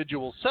an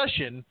individual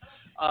session,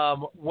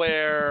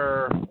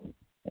 where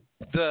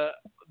the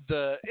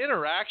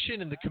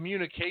interaction and the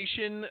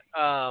communication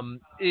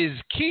is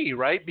key,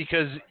 right?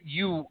 Because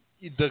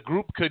the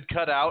group could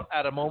cut out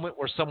at a moment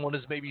where someone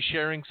is maybe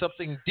sharing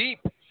something deep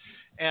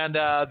and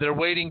they're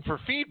waiting for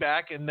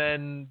feedback, and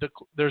then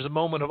there's a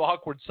moment of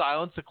awkward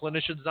silence. The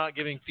clinician's not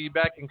giving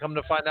feedback, and come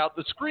to find out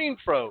the screen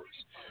froze,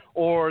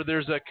 or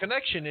there's a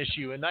connection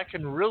issue, and that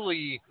can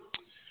really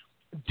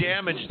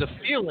damage the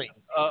feeling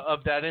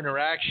of that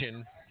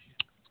interaction.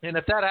 And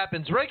if that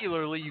happens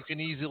regularly, you can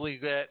easily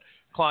get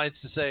clients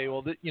to say,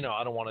 well,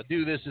 I don't want to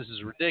do this. This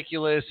is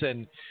ridiculous.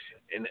 And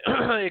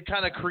it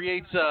kind of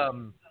creates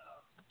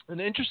an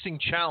interesting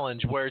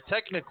challenge where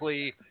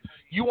technically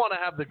you want to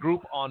have the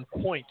group on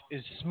point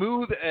as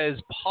smooth as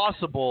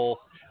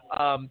possible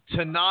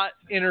to not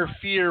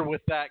interfere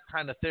with that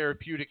kind of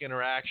therapeutic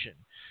interaction.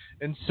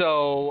 And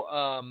so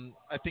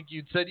I think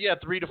you'd said,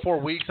 3 to 4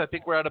 weeks. I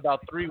think we're at about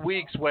 3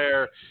 weeks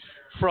where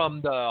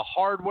from the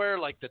hardware,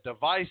 like the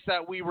device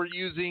that we were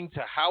using,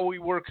 to how we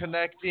were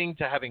connecting,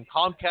 to having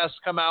Comcast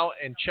come out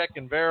and check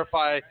and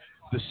verify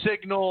the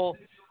signal,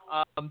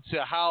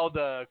 to how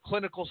the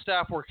clinical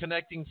staff were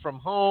connecting from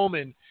home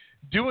and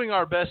doing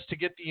our best to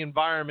get the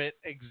environment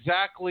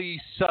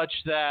exactly such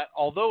that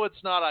although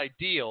it's not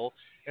ideal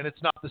and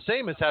it's not the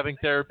same as having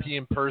therapy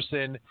in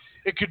person,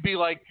 it could be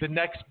like the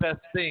next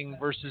best thing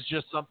versus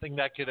just something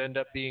that could end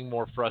up being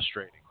more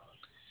frustrating.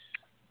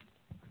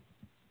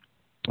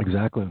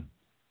 Exactly.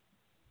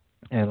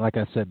 And like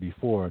I said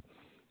before,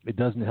 it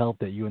doesn't help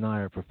that you and I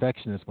are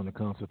perfectionists when it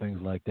comes to things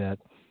like that.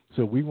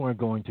 So we weren't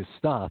going to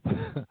stop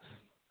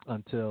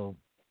until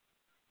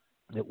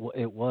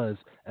it was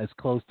as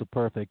close to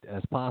perfect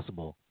as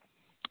possible.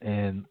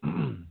 And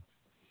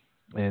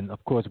and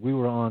of course we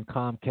were on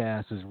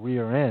Comcast's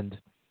rear end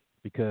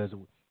because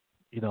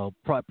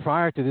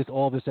prior to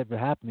all this ever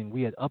happening,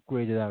 we had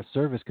upgraded our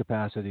service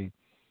capacity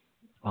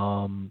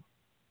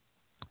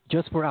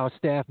just for our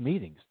staff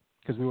meetings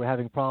because we were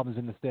having problems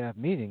in the staff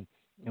meeting.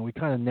 And we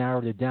kind of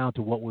narrowed it down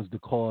to what was the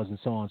cause and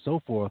so on and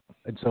so forth.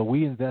 And so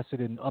we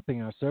invested in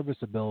upping our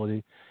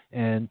serviceability,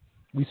 and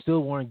we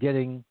still weren't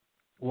getting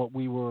what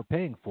we were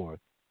paying for.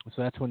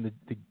 So that's when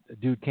the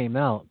dude came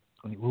out,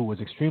 who was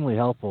extremely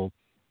helpful,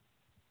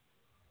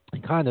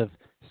 and kind of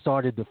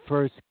started the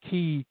first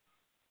key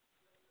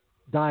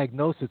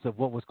diagnosis of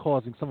what was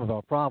causing some of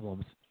our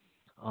problems.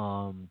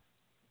 And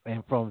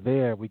from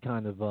there, we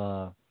kind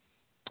of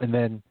and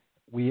then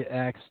we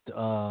asked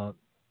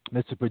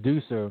Mr.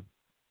 Producer.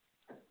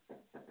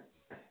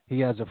 He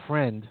has a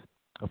friend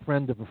of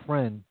a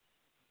friend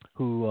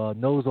who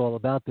knows all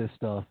about this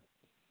stuff.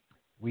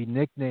 We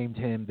nicknamed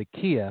him the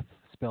Kiaf,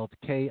 spelled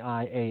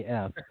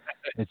Kiaf.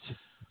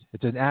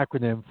 It's an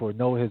acronym for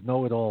his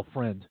know-it-all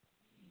friend,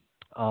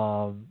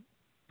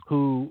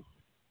 who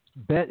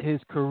bet his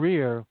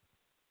career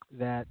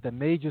that the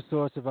major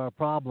source of our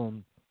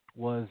problem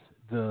was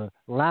the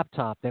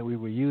laptop that we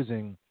were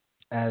using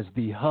as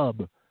the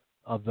hub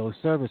of those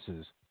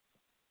services.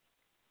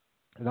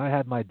 And I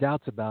had my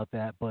doubts about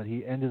that, but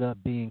he ended up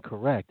being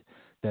correct,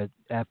 that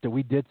after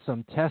we did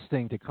some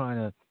testing to kind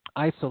of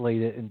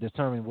isolate it and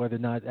determine whether or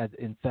not that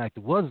in fact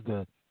was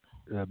the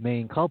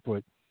main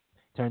culprit,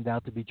 turned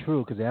out to be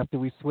true, because after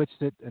we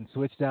switched it and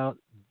switched out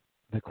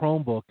the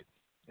Chromebook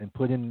and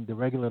put in the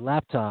regular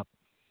laptop,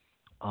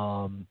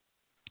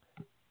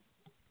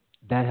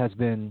 that has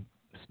been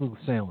smooth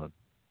sailing.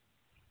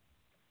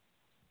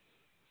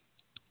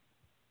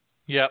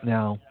 Yeah.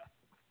 Now,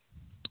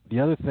 the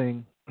other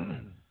thing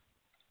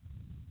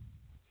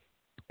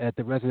at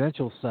the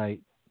residential site,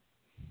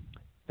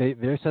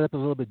 they're set up a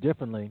little bit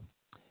differently.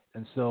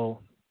 And so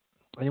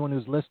anyone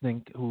who's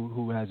listening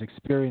who has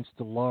experienced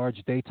the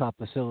large daytop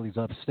facilities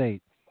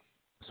upstate,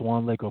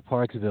 Swan Lake or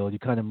Parksville, you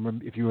kind of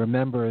if you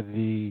remember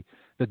the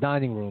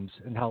dining rooms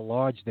and how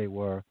large they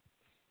were.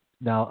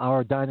 Now,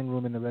 our dining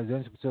room in the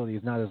residential facility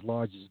is not as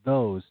large as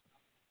those.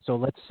 So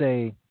let's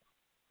say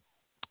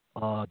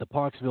the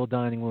Parksville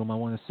dining room, I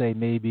want to say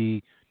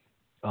maybe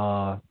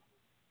 75%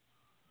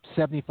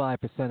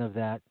 of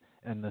that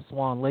and the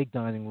Swan Lake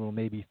dining room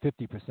maybe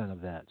 50%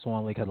 of that.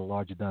 Swan Lake had a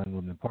larger dining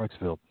room than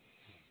Parksville.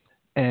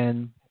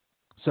 And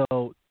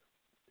so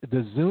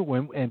the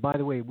Zoom, and by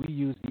the way, we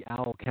use the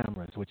OWL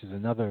cameras, which is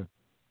another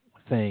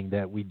thing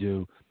that we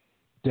do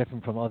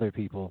different from other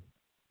people,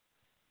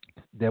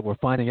 that we're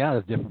finding out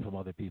is different from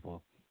other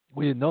people.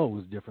 We didn't know it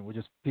was different.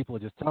 People are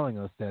just telling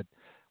us that,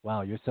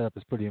 wow, your setup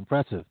is pretty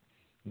impressive.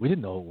 We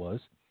didn't know it was.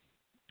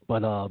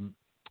 But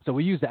so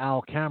we use the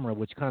OWL camera,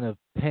 which kind of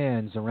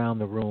pans around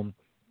the room,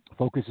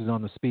 focuses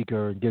on the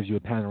speaker, and gives you a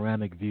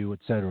panoramic view,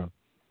 etc.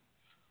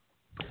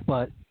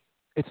 But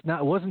it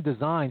wasn't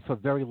designed for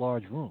very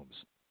large rooms.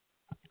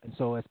 And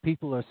so as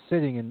people are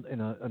sitting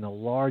in a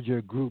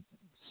larger group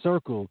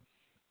circle,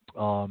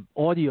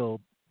 audio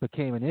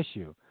became an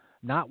issue.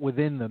 Not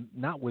within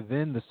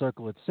the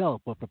circle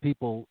itself, but for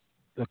people,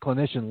 the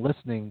clinician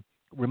listening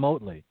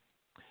remotely.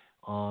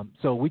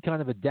 So we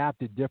kind of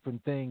adapted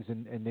different things,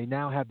 and they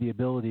now have the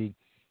ability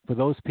for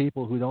those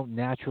people who don't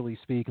naturally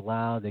speak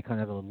loud. They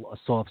kind of have a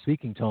soft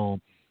speaking tone.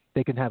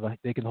 They can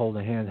hold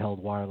a handheld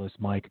wireless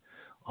mic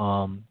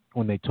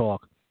when they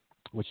talk,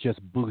 which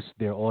just boosts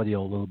their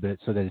audio a little bit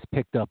so that it's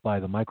picked up by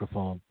the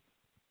microphone,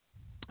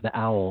 the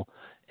OWL,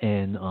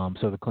 and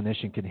so the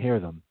clinician can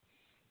hear them.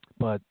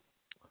 But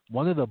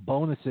one of the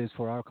bonuses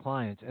for our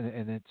clients,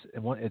 and it's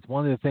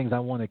one of the things I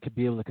want to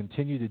be able to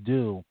continue to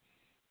do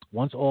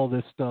once all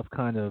this stuff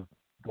kind of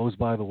goes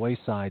by the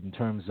wayside in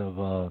terms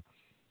of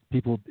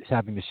people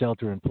having to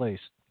shelter in place.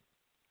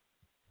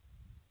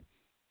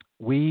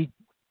 We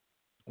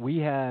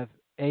have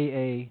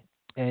AA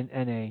and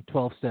NA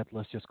 12-step,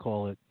 let's just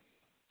call it,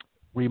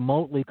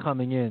 remotely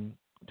coming in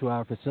to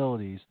our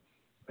facilities,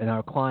 and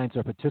our clients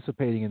are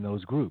participating in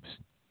those groups.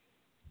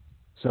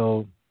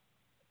 So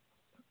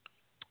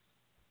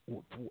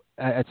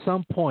at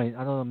some point,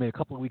 I don't know, maybe a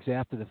couple of weeks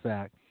after the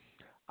fact,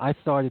 I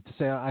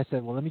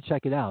said, well, let me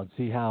check it out and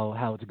see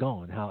how it's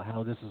going,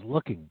 how this is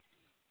looking.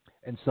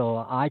 And so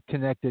I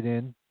connected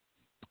in,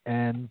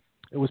 and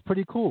it was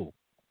pretty cool.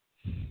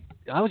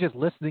 I was just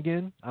listening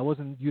in. I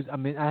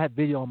had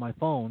video on my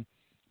phone,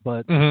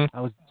 but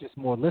I was just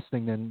more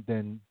listening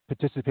than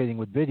participating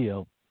with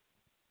video.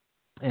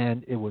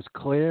 And it was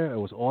clear, it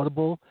was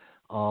audible.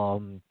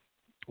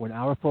 When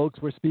our folks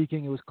were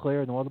speaking, it was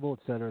clear and audible,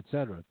 et cetera, et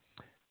cetera.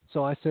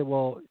 So I said,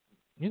 well,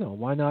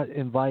 why not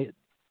invite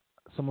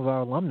some of our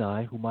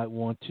alumni who might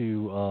want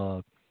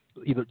to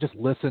either just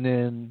listen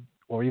in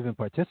or even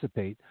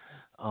participate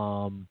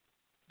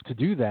to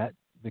do that,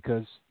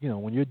 because,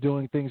 when you're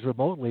doing things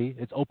remotely,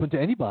 it's open to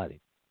anybody.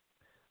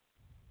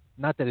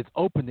 Not that it's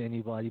open to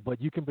anybody,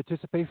 but you can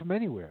participate from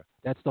anywhere.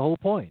 That's the whole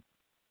point.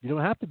 You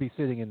don't have to be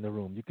sitting in the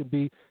room. You can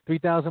be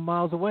 3,000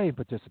 miles away and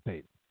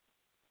participate.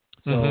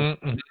 So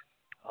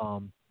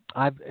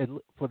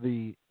for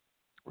the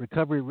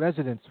Recovery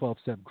Residents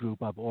 12-step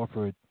group, I've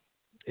offered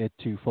it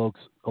to folks,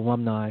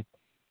 alumni.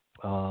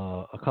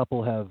 A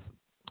couple have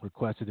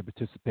requested to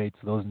participate,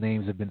 so those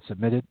names have been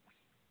submitted.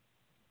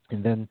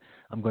 And then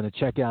I'm going to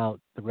check out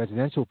the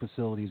residential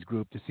facilities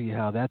group to see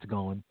how that's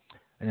going,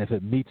 and if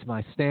it meets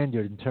my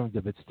standard in terms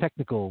of its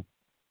technical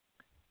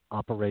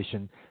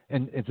operation.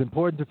 And it's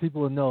important for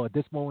people to know at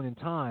this moment in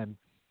time,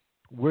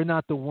 we're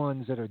not the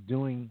ones that are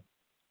doing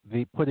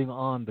the putting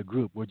on the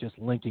group. We're just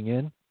linking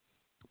in.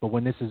 But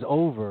when this is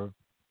over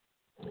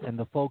and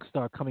the folks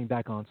start coming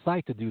back on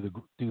site to do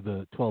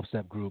the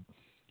 12-step group,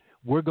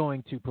 we're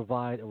going to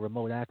provide a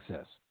remote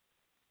access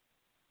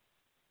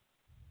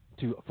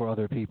for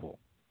other people.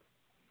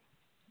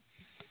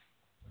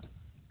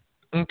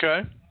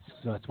 Okay.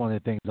 So that's one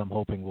of the things I'm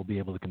hoping we'll be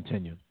able to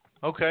continue.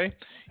 Okay.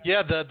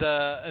 Yeah, the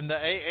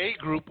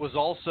AA group was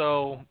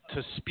also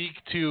to speak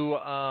to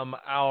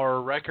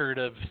our record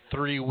of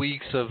 3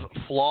 weeks of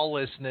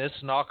flawlessness,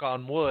 knock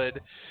on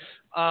wood.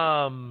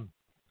 The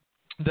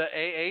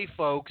AA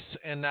folks,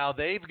 and now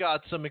they've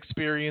got some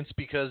experience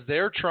because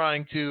they're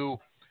trying to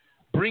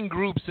bring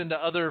groups into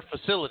other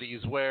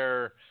facilities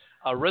where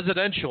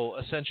residential,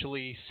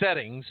 essentially,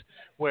 settings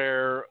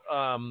where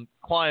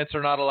clients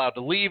are not allowed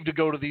to leave to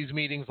go to these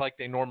meetings like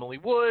they normally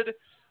would.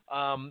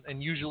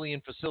 And usually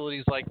in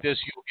facilities like this,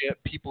 you'll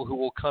get people who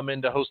will come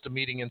in to host a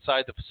meeting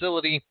inside the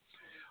facility.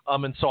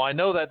 And so I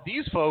know that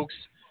these folks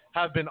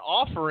have been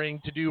offering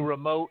to do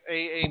remote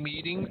AA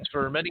meetings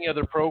for many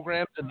other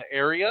programs in the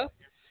area.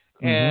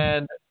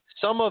 And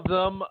some of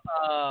them,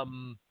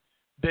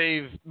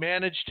 they've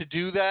managed to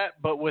do that,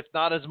 but with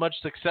not as much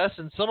success.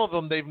 And some of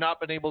them, they've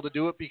not been able to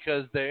do it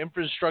because the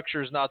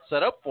infrastructure is not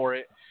set up for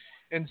it.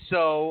 And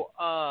so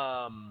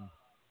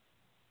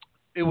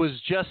it was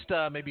just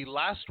maybe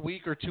last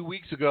week or 2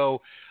 weeks ago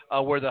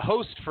where the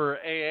host for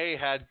AA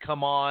had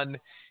come on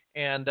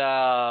and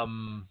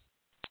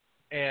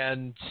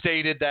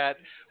stated that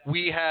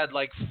we had,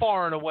 like,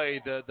 far and away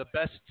the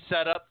best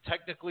setup,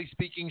 technically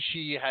speaking,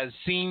 she has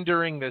seen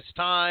during this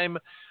time,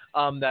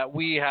 that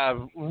we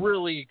have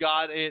really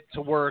got it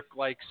to work,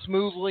 like,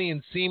 smoothly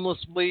and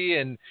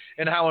seamlessly, and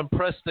how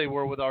impressed they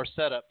were with our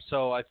setup.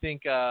 So I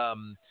think,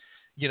 the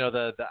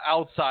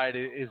outside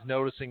is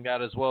noticing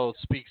that as well. It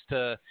speaks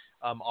to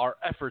our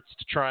efforts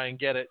to try and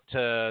get it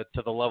to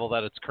the level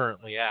that it's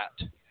currently at.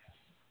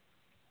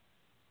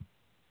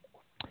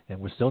 And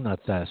we're still not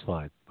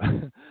satisfied.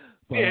 But,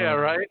 yeah,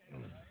 right.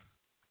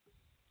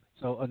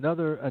 So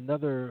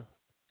another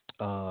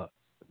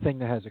thing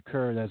that has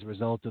occurred as a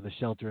result of the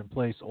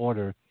shelter-in-place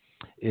order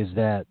is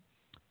that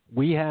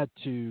we had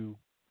to.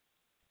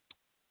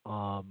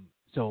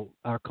 So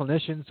our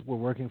clinicians were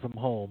working from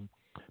home,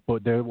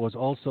 but there was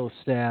also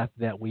staff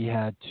that we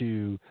had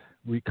to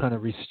kind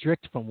of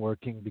restrict from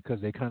working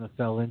because they kind of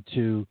fell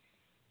into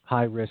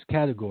high-risk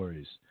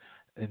categories.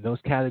 And those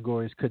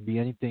categories could be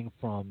anything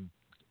from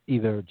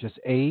either just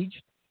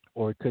age,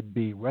 or it could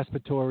be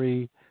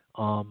respiratory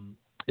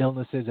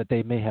illnesses that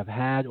they may have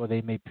had or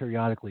they may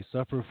periodically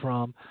suffer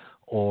from,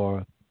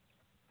 or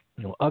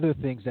other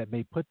things that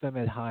may put them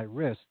at high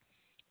risk.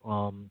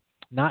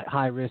 Not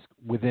high risk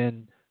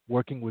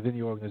working within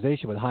the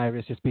organization, but high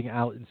risk just being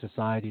out in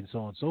society and so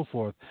on and so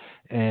forth.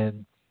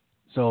 And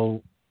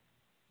so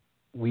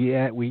we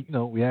asked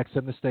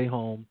them to stay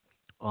home,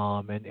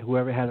 and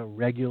whoever had a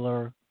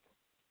regular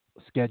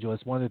schedule.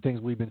 It's one of the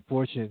things we've been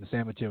fortunate in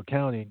San Mateo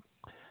County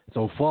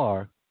so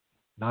far.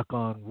 Knock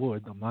on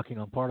wood. I'm knocking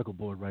on particle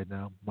board right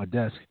now, my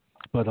desk.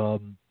 But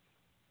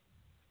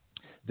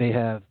they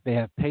have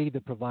paid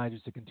the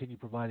providers to continue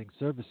providing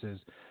services,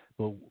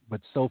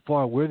 but so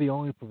far we're the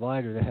only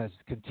provider that has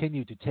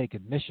continued to take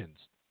admissions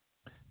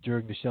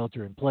during the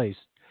shelter in place,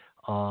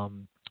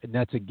 and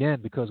that's again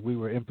because we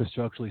were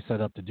infrastructurally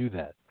set up to do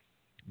that,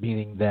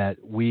 meaning that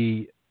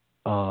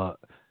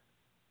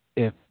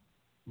if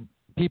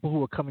people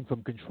who are coming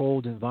from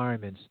controlled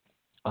environments,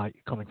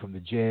 coming from the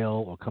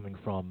jail or coming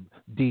from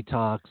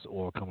detox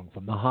or coming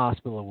from the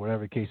hospital or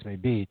whatever the case may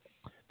be,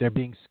 they're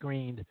being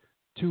screened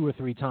 2 or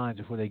 3 times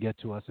before they get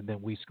to us, and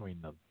then we screen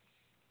them.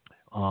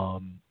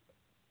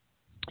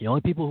 The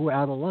only people who were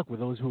out of luck were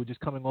those who were just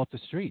coming off the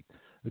street,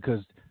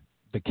 because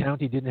the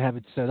county didn't have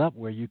it set up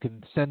where you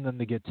can send them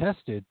to get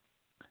tested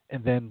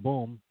and then,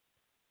 boom,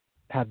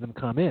 have them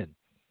come in.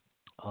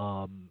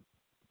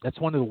 That's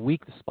one of the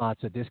weak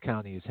spots that this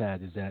county has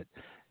had, is that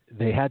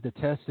they had the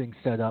testing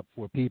set up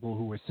for people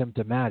who were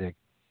symptomatic,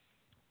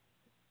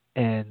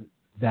 and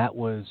that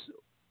was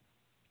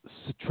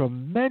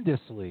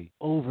tremendously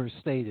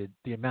overstated,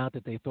 the amount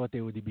that they thought they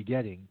would be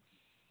getting,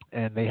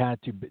 and they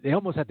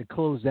almost had to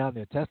close down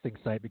their testing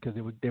site because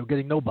they were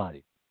getting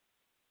nobody.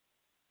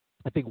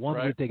 I think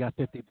one week they got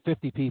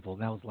 50 people,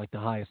 and that was like the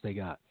highest they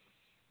got.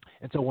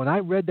 And so when I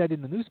read that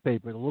in the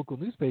newspaper, the local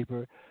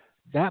newspaper,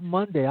 that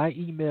Monday I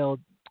emailed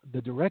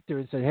the director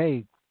and said,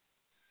 hey,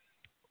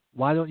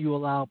 why don't you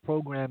allow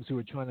programs who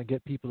are trying to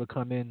get people to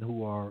come in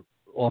who are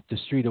off the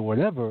street or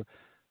whatever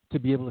to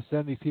be able to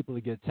send these people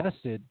to get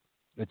tested,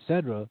 et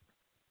cetera?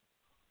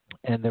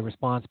 And the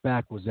response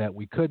back was that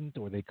we couldn't,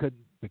 or they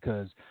couldn't,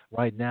 because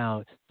right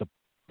now the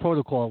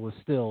protocol was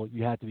still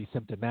you had to be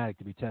symptomatic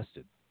to be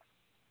tested.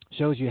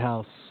 Shows you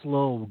how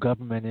slow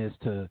government is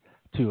to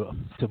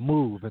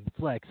move and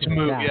flex and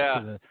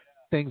adapt to the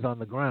things on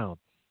the ground.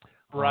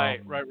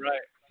 Right.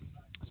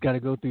 It's got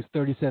to go through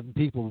 37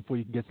 people before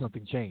you can get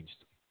something changed.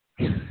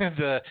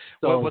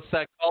 What's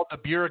that called? The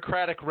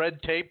bureaucratic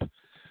red tape?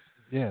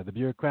 Yeah, the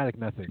bureaucratic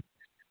method.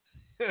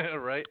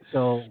 Right.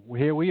 So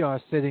here we are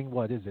sitting,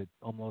 what is it,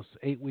 almost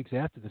 8 weeks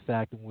after the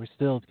fact, and we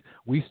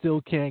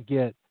still can't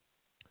get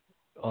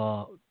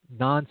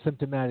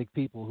non-symptomatic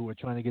people who are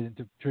trying to get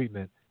into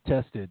treatment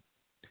tested,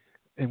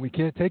 and we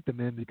can't take them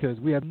in because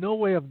we have no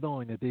way of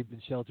knowing that they've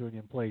been sheltering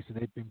in place and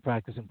they've been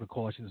practicing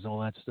precautions and all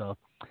that stuff.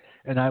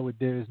 And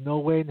there's no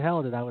way in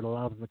hell that I would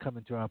allow them to come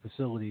into our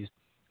facilities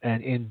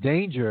and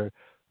endanger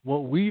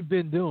what we've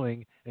been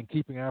doing and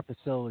keeping our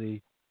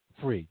facility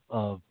free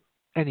of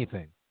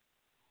anything.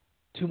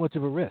 Too much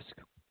of a risk.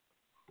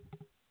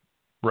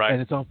 Right.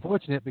 And it's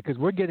unfortunate because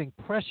we're getting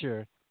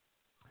pressure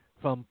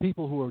from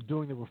people who are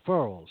doing the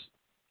referrals,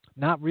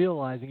 not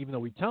realizing, even though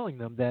we're telling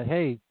them that,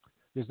 hey,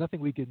 there's nothing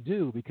we can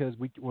do because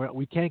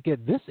we can't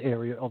get this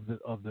area of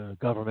the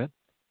government,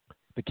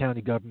 the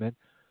county government,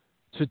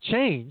 to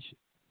change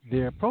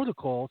their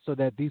protocol so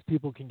that these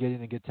people can get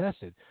in and get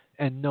tested.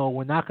 And no,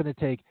 we're not going to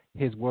take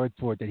his word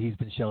for it that he's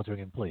been sheltering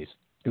in place.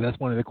 Because that's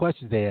one of the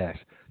questions they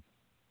asked.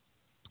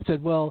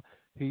 Said, well,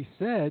 he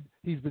said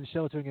he's been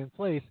sheltering in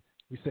place.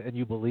 We said, and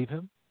you believe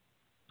him?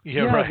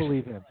 Yeah, right. I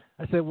believe him.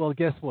 I said, well,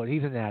 guess what?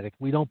 He's an addict.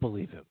 We don't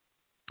believe him.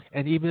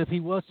 And even if he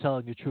was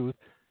telling the truth,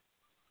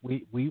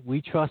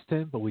 we trust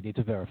him, but we need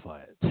to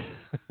verify it.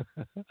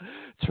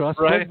 Trust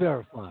and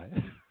verify.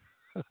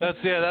 That's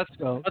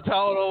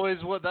how it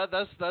always was.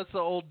 That's the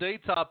old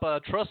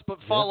daytop. Trust but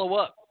follow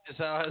up is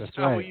how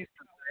we used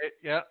to say it.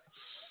 Yeah.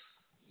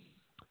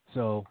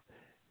 So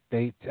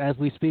as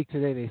we speak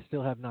today, they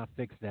still have not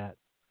fixed that.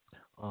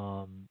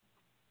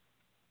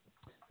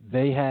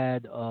 They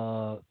had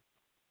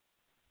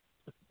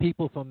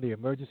people from the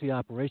Emergency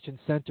Operations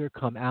Center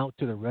come out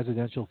to the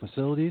residential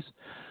facilities,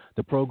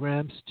 the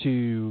programs,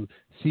 to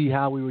see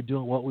how we were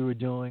doing, what we were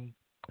doing,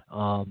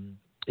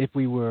 if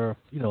we were,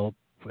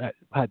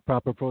 had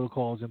proper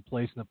protocols in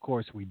place, and of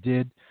course we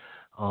did.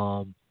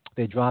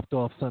 They dropped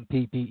off some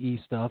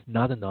PPE stuff,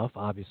 not enough,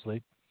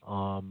 obviously.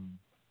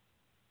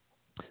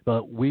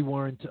 But we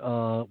weren't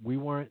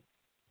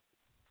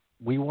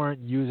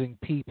using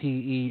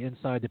PPE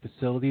inside the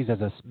facilities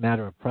as a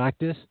matter of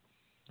practice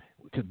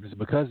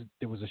because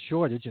there was a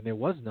shortage and there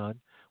was none.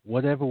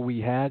 Whatever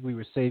we had, we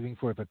were saving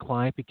for if a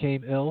client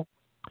became ill,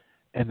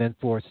 and then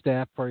for a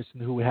staff person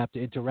who would have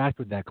to interact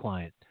with that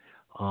client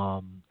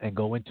and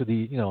go into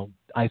the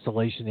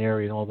isolation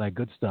area and all that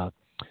good stuff.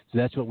 So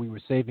that's what we were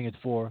saving it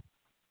for.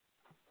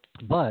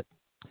 But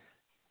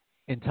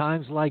in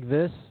times like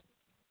this,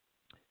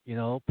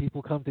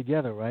 people come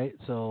together, right?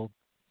 So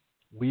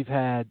we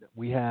have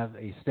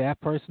a staff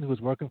person who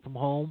was working from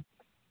home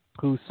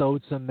who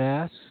sewed some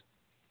masks.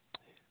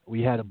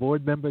 We had a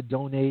board member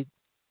donate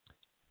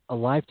a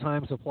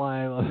lifetime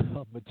supply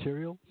of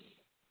material.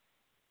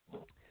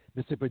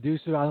 Mr.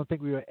 Producer, I don't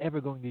think we were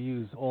ever going to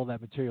use all that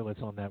material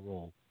that's on that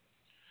roll.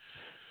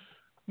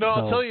 No,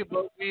 I'll tell you,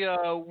 but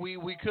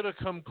we could have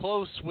come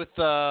close with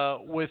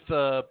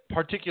a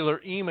particular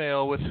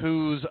email with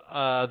whose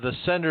the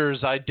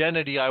sender's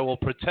identity I will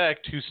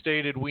protect, who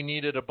stated we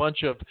needed a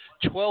bunch of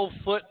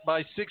 12-foot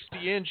by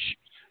 60-inch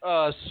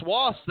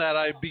swaths that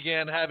I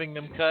began having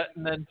them cut,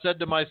 and then said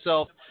to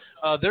myself,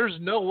 there's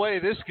no way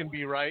this can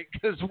be right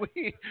because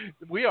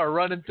we are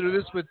running through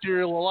this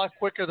material a lot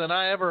quicker than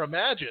I ever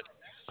imagined.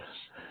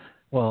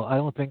 Well, I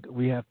don't think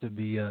we have to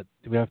be.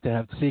 We have to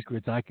have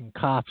secrets. I can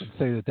cough and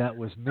say that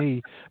was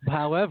me.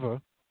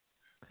 However,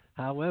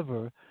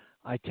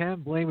 I can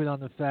blame it on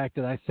the fact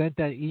that I sent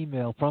that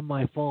email from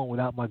my phone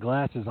without my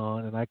glasses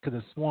on, and I could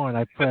have sworn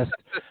I pressed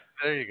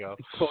there you go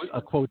a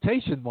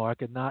quotation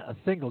mark and not a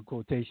single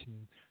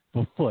quotation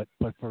for foot,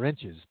 but for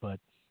inches. But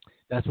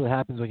that's what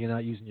happens when you're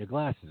not using your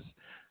glasses.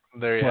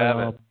 There you have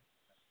it.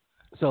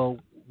 So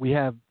we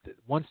have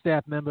one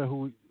staff member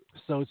who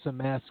sewed some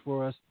masks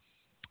for us.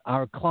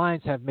 Our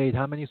clients have made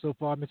how many so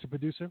far, Mr.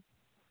 Producer?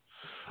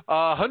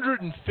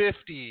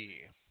 150.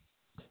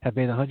 Have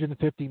made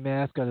 150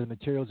 masks out of the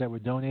materials that were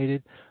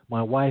donated.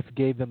 My wife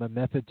gave them a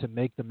method to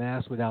make the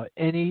mask without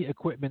any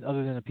equipment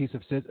other than a piece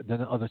of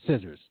other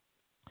scissors.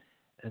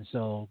 And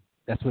so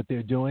that's what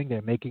they're doing.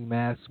 They're making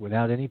masks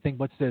without anything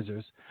but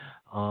scissors.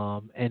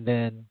 And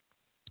then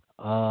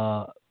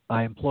I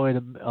employed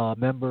a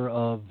member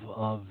of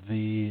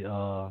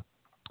the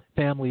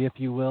family, if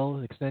you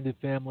will, extended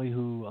family,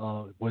 who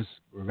was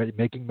already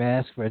making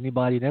masks for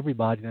anybody and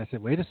everybody. And I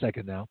said, wait a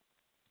second now.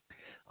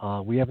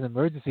 We have an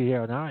emergency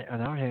here on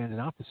our hand in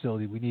our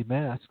facility. We need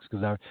masks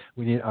because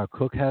our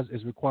cook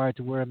is required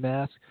to wear a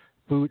mask.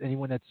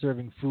 Anyone that's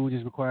serving food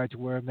is required to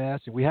wear a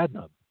mask, and we had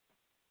none.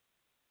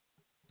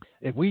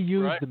 If we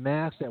used the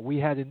masks that we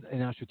had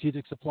in our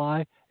strategic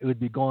supply, it would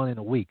be gone in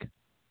a week.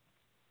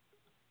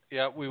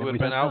 Yeah, we would have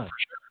been out for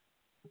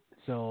sure.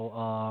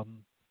 So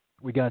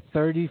we got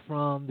 30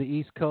 from the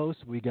East Coast.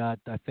 We got,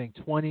 I think,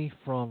 20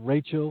 from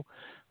Rachel.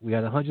 We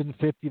got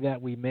 150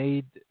 that we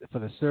made for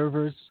the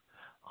servers.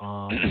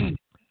 And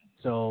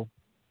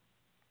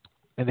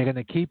they're going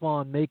to keep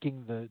on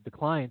making, the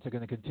clients are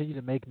going to continue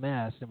to make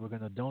masks, and we're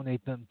going to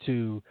donate them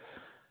to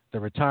the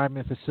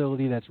retirement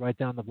facility that's right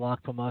down the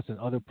block from us and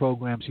other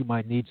programs who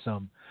might need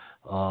some.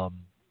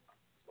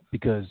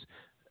 Because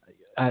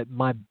I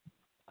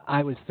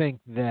would think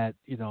that,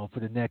 for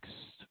the next,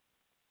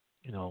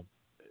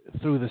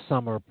 through the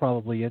summer,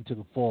 probably into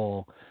the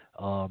fall,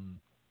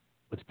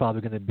 it's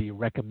probably going to be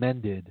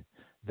recommended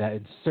that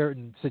in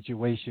certain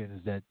situations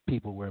that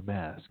people wear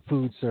masks,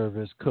 food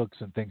service, cooks,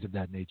 and things of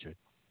that nature.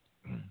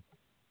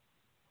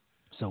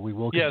 So we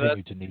will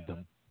continue to need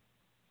them.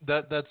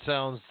 That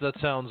sounds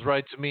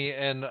right to me.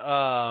 And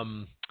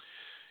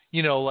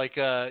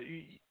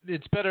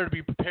it's better to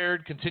be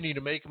prepared, continue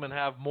to make them, and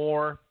have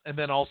more. And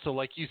then also,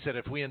 like you said,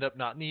 if we end up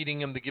not needing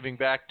them, the giving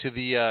back to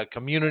the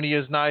community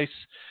is nice.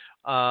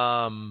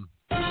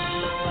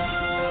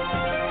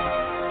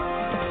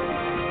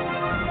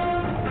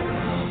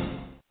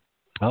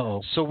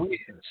 So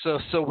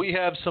we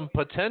have some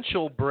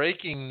potential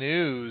breaking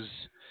news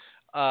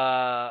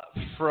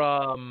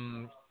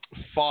from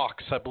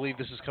Fox. I believe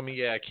this is coming.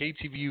 Yeah,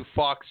 KTVU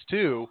Fox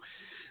 2,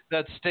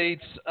 that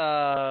states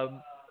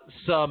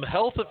some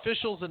health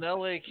officials in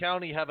LA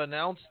County have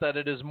announced that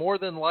it is more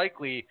than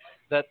likely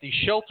that the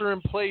shelter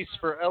in place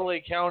for LA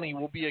County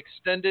will be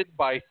extended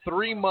by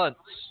 3 months.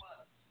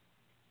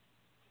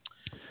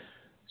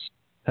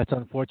 That's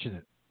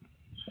unfortunate.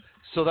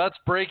 So that's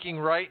breaking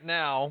right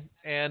now,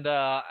 and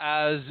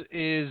as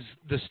is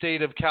the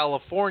state of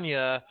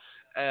California,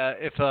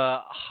 if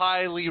a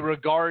highly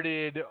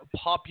regarded,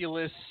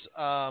 populous,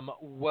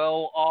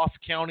 well-off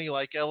county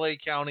like LA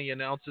County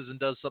announces and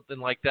does something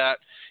like that,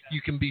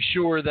 you can be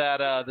sure that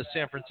the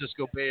San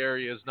Francisco Bay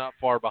Area is not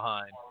far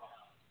behind.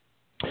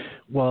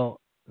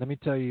 Well, let me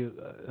tell you,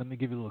 let me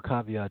give you a little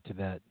caveat to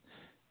that,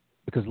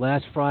 because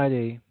last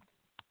Friday,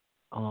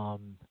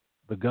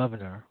 the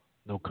governor,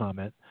 no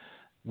comment,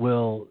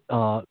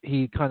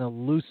 he kind of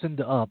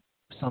loosened up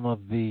some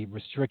of the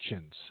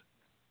restrictions,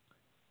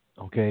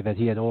 that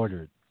he had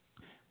ordered.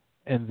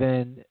 And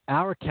then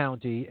our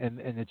county and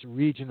its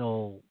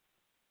regional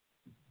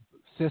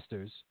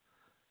sisters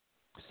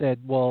said,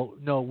 "Well,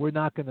 no, we're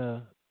not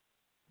gonna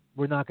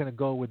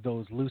go with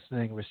those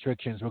loosening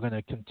restrictions. We're going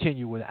to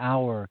continue with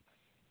our,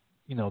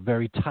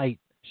 very tight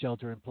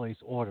shelter-in-place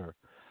order."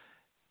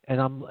 And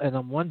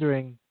I'm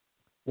wondering,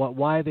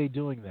 why are they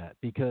doing that?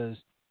 Because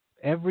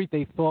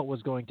everything they thought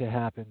was going to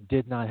happen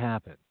did not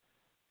happen.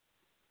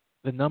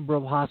 The number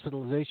of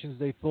hospitalizations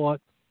they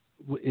thought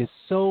is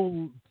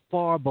so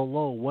far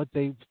below what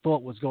they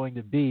thought was going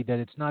to be that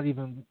it's not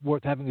even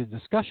worth having a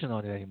discussion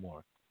on it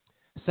anymore.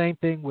 Same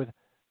thing with,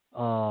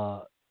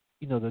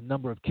 the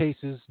number of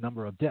cases,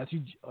 number of deaths,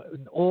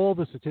 in all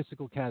the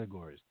statistical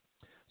categories.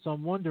 So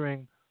I'm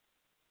wondering,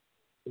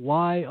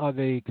 why are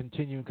they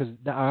continuing? Because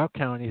our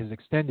county has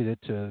extended it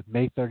to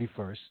May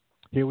 31st.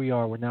 Here we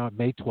are. We're now at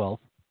May 12th,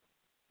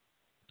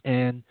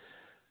 and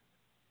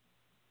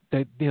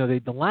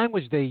the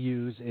language they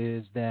use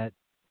is that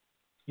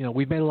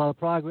we've made a lot of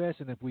progress,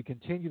 and if we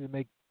continue to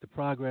make the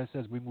progress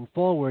as we move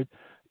forward,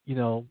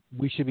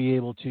 we should be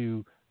able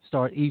to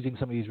start easing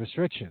some of these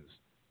restrictions.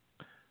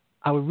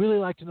 I would really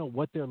like to know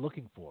what they're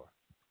looking for,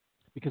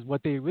 because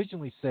what they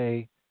originally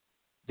say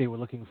they were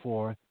looking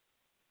for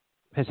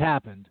has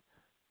happened,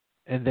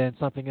 and then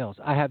something else.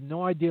 I have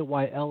no idea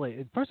why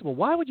LA. First of all,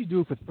 why would you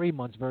do it for 3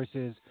 months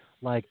versus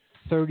like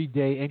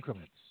 30-day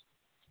increments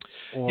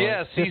or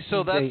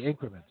 15-day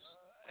increments?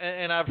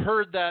 And I've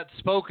heard that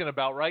spoken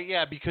about, right?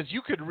 Yeah, because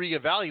you could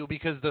reevaluate,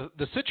 because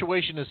the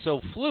situation is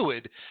so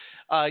fluid.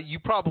 You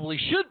probably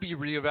should be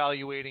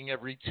reevaluating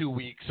every 2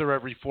 weeks or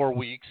every 4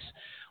 weeks.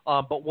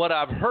 But what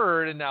I've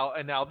heard, and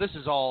now this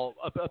is all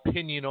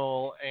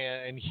opinional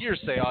and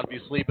hearsay,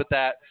 obviously, but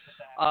that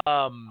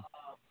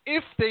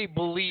if they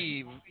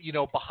believe,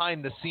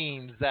 behind the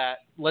scenes that,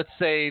 let's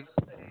say,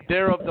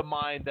 they're of the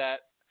mind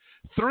that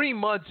 3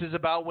 months is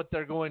about what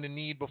they're going to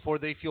need before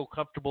they feel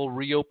comfortable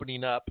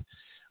reopening up,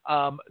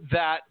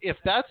 that if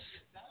that's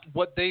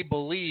what they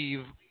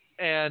believe,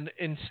 and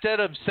instead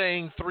of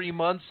saying 3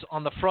 months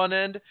on the front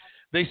end,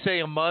 they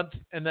say a month,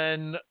 and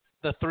then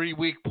the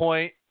 3-week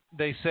point,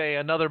 they say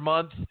another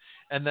month,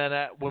 and then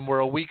when we're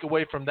a week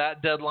away from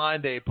that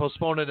deadline, they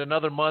postpone it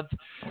another month,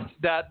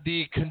 that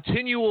the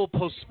continuous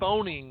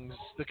postponings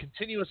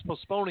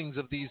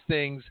of these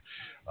things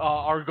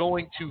are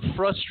going to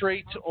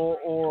frustrate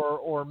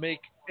or make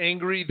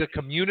angry the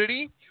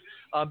community,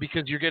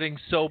 because you're getting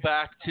so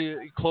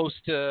close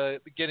to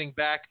getting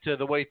back to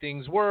the way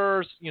things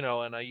were,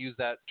 and I use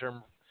that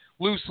term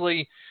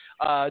loosely,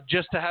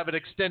 just to have it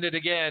extended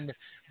again,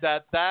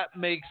 that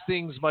makes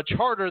things much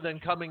harder than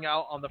coming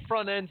out on the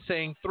front end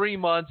saying 3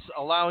 months,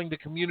 allowing the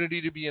community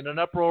to be in an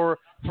uproar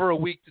for a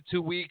week to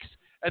 2 weeks,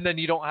 and then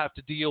you don't have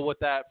to deal with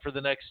that for the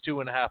next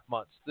 2.5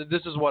 months.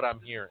 This is what I'm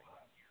hearing.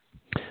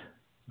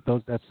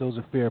 Those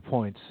are fair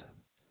points.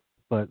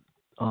 But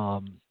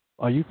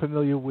are you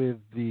familiar with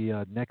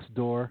the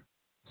Nextdoor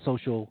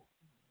social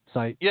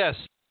site? Yes.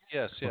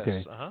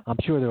 Okay. Uh-huh. I'm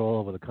sure they're all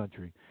over the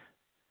country.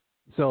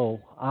 So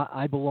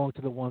I belong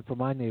to the one for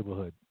my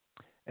neighborhood.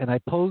 And I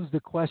posed the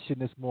question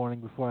this morning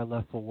before I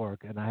left for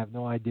work, and I have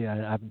no idea.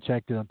 I haven't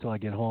checked it until I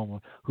get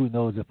home. Who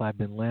knows if I've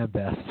been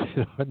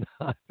lambasted or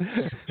not.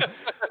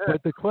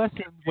 But the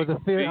question was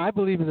I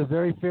believe is a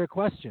very fair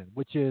question,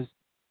 which is,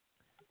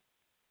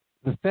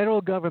 the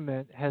federal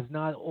government has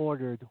not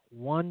ordered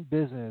one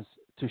business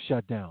to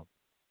shut down.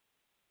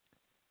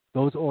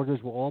 Those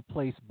orders were all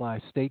placed by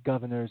state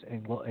governors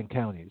and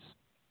counties.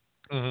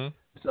 Mm-hmm.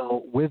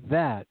 So with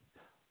that,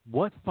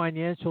 what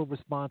financial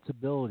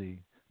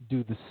responsibility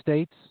do the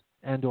states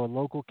and or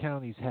local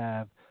counties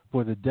have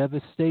for the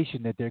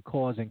devastation that they're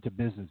causing to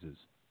businesses?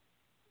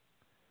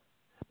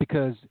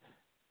 Because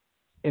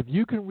if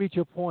you can reach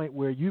a point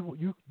where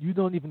you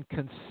don't even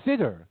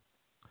consider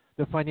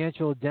the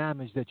financial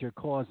damage that you're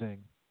causing,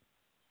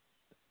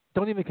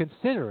 don't even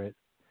consider it,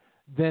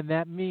 then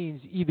that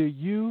means either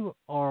you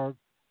are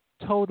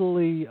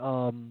totally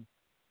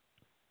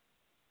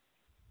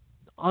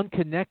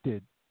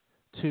unconnected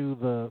to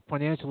the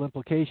financial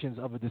implications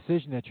of a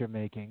decision that you're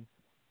making,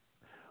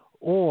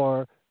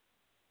 or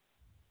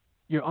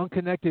you're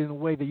unconnected in a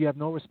way that you have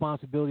no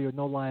responsibility or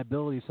no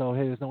liability, so,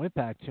 hey, there's no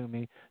impact to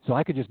me, so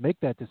I could just make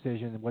that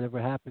decision, and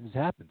whatever happens,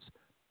 happens.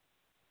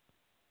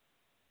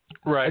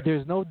 Right.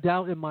 There's no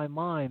doubt in my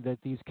mind that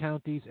these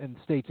counties and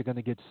states are going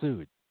to get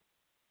sued.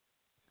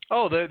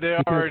 Oh, they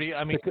already.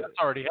 I mean, that's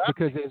already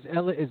happening.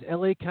 Because is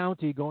LA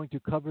County going to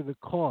cover the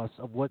costs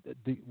of what's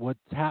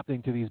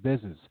happening to these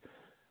businesses?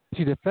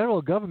 See, the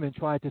federal government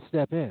tried to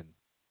step in,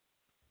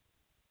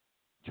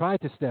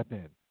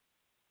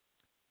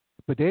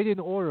 but they didn't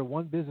order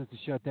one business to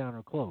shut down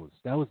or close.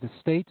 That was the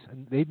states,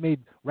 and they made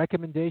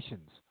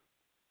recommendations,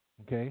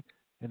 okay,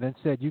 and then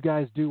said, you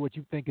guys do what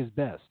you think is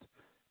best.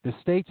 The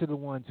states are the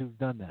ones who've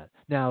done that.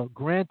 Now,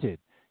 granted,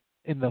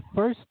 in the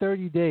first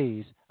 30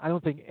 days, I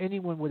don't think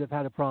anyone would have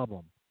had a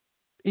problem,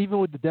 even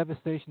with the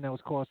devastation that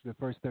was caused for the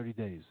first 30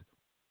 days.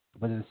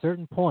 But at a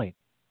certain point,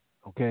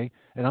 okay,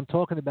 and I'm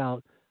talking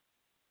about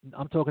in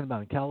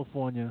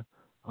California,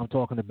 I'm not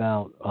talking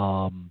about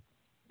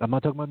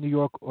New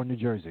York or New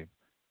Jersey.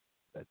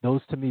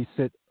 Those to me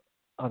sit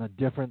on a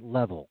different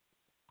level,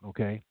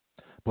 okay?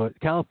 But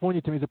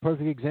California, to me, is a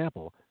perfect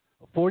example.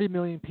 40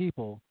 million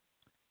people,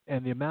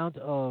 and the amount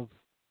of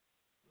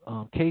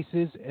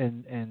cases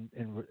and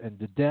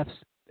the deaths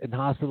and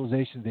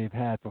hospitalizations they've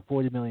had for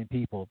 40 million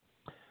people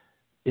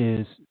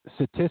is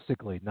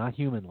statistically, not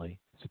humanly,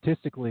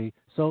 statistically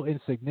so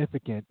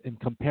insignificant in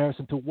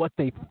comparison to what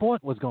they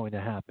thought was going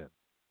to happen.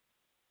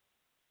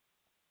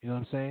 You know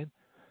what I'm saying?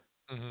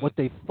 Mm-hmm. What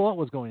they thought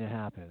was going to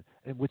happen,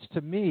 and which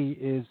to me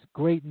is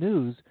great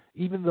news,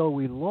 even though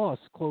we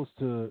lost close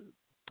to,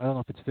 I don't know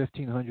if it's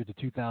 1,500 to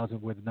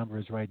 2,000 where the number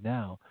is right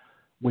now,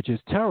 which is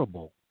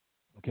terrible,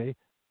 okay?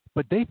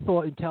 But they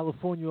thought in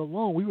California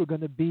alone we were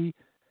going to be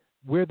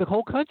where the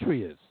whole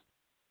country is.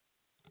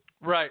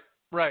 Right.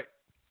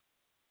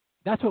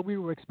 That's what we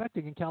were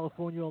expecting in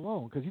California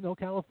alone, because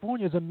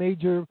California is a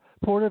major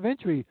port of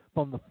entry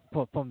from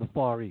the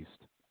Far East.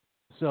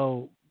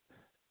 So,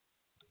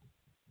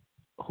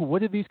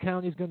 what are these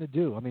counties going to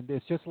do? I mean,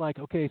 it's just like,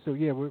 okay, so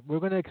yeah, we're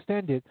going to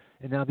extend it,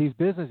 and now these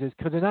businesses,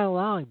 because they're not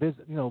allowing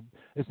business.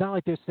 It's not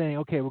like they're saying,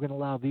 okay, we're going to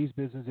allow these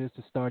businesses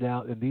to start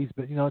out, and these,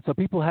 but so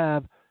people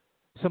have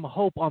some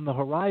hope on the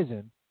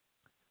horizon.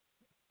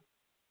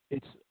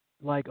 It's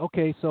like,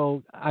 okay,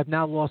 so I've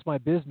now lost my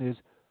business.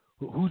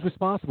 Who's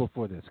responsible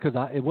for this?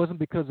 Because it wasn't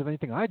because of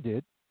anything I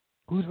did.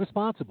 Who's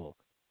responsible?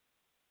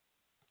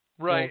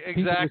 Right,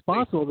 People exactly.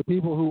 responsible are the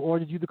people who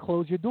ordered you to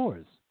close your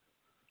doors,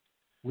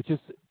 which is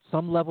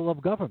some level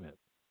of government.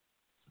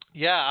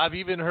 Yeah, I've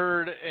even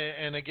heard,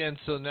 and again,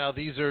 so now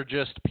these are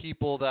just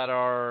people that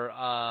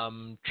are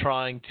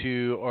trying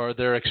to, or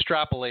they're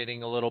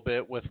extrapolating a little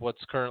bit with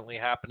what's currently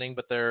happening,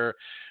 but there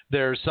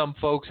are some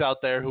folks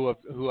out there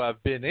who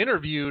have been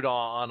interviewed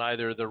on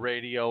either the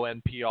radio,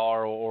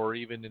 NPR, or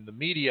even in the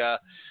media,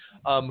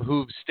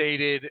 who've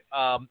stated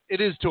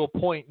it is to a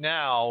point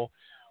now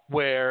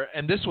where,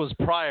 and this was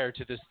prior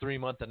to this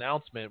 3-month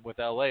announcement with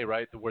LA,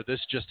 right, where this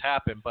just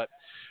happened, but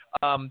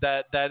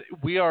that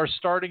we are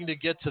starting to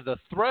get to the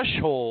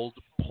threshold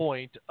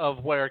point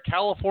of where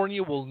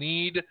California will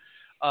need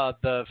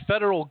the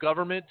federal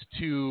government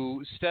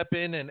to step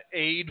in and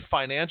aid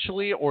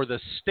financially, or the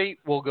state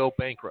will go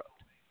bankrupt.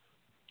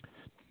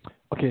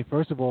 Okay,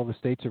 first of all, the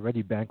state's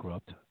already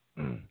bankrupt,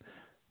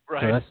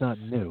 Right. so that's not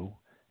new.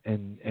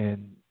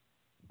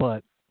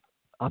 But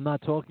I'm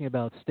not talking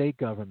about state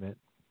government.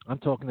 I'm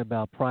talking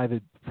about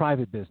private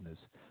business,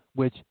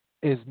 which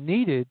is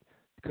needed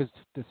because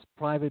this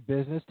private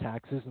business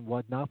taxes and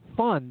whatnot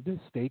fund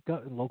state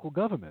and local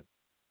government.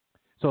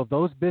 So if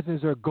those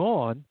businesses are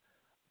gone,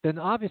 then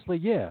obviously,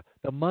 yeah,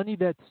 the money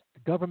that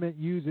the government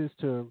uses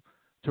to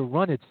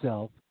run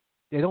itself,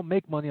 they don't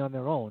make money on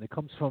their own. It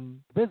comes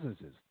from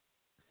businesses.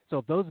 So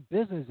if those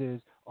businesses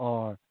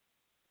are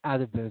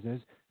out of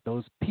business,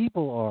 those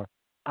people are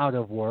out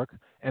of work,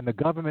 and the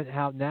government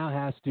now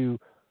has to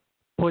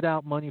put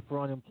out money for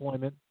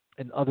unemployment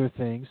and other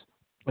things,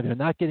 and they're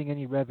not getting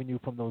any revenue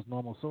from those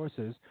normal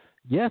sources,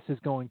 yes,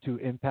 it's going to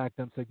impact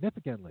them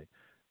significantly.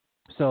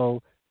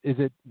 So is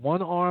it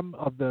one arm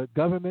of the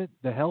government,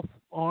 the health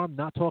arm,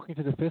 not talking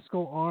to the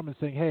fiscal arm and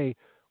saying, hey,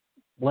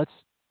 let's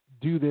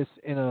do this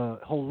in a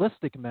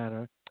holistic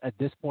manner at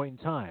this point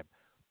in time?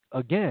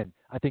 Again,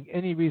 I think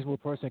any reasonable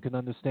person can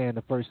understand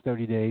the first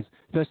 30 days,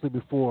 especially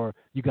before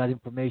you got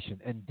information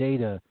and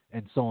data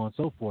and so on and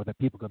so forth that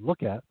people could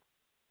look at.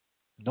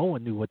 No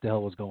one knew what the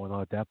hell was going on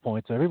at that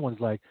point, so everyone's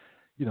like,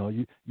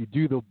 you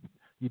do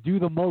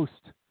the most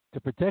to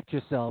protect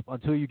yourself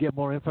until you get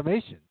more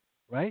information,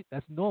 right?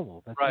 That's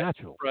normal. That's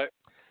natural. Right.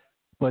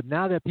 But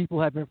now that people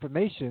have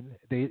information,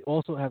 they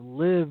also have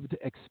lived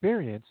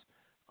experience.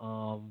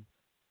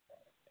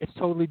 It's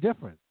totally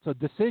different. So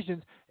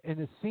decisions, and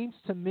it seems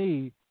to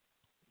me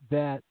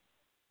that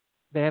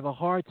they have a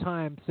hard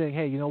time saying,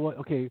 hey, you know what?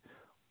 Okay,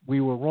 we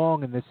were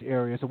wrong in this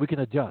area, so we can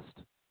adjust.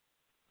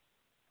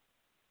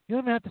 You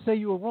don't even have to say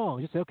you were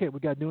wrong. Just say, okay, we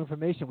got new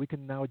information. We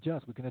can now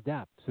adjust. We can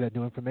adapt to that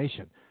new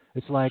information.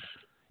 It's like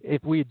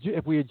if we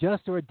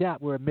adjust or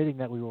adapt, we're admitting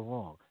that we were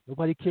wrong.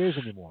 Nobody cares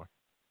anymore.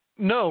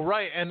 No,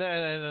 right, and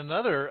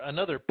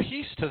another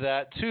piece to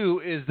that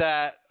too is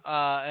that,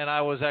 and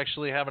I was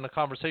actually having a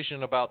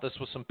conversation about this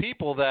with some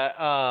people, that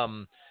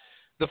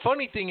the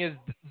funny thing is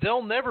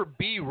they'll never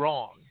be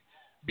wrong,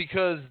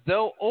 because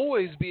they'll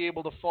always be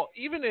able to fall,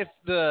 even if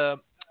the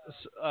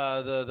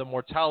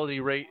mortality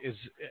rate is,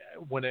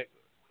 when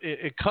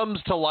it comes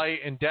to light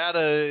and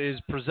data is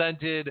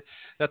presented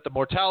that the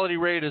mortality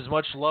rate is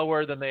much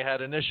lower than they had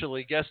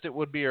initially guessed it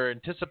would be or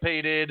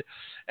anticipated,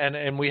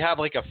 and we have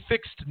like a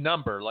fixed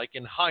number, like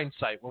in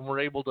hindsight when we're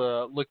able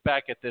to look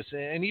back at this,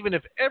 and even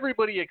if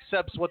everybody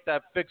accepts what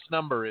that fixed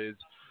number is,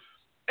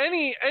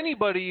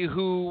 anybody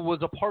who was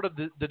a part of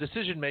the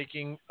decision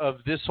making of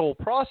this whole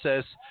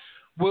process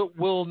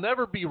will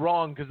never be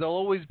wrong, because they'll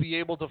always be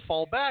able to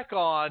fall back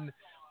on,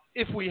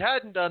 if we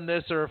hadn't done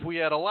this, or if we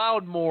had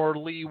allowed more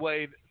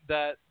leeway,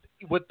 that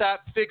with that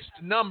fixed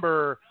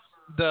number,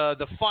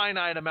 the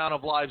finite amount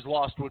of lives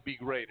lost would be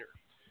greater,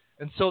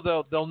 and so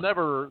they'll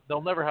never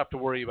have to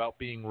worry about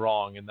being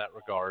wrong in that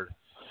regard.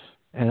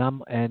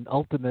 And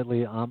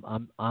ultimately,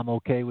 I'm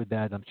okay with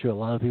that. I'm sure a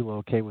lot of people are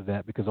okay with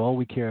that, because all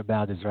we care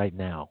about is right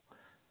now.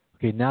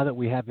 Okay, now that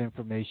we have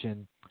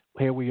information,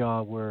 here we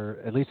are.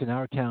 We're at least in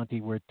our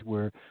county, we're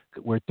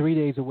 3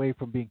 days away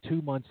from being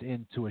 2 months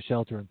into a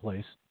shelter in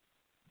place.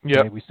 Yep.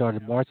 Okay, we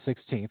started March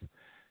 16th,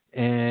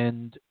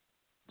 and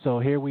so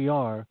here we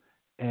are,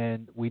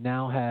 and we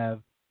now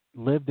have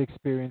lived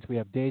experience. We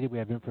have data. We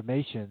have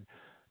information.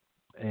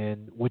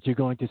 And what you're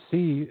going to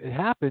see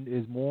happen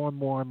is more and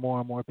more and more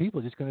and more people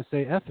are just going to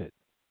say F it.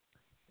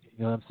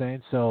 You know what I'm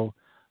saying? So,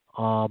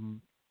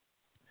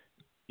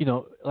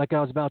 like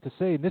I was about to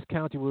say, in this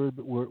county, we're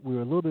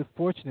a little bit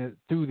fortunate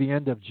through the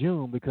end of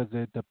June because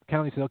the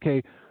county said,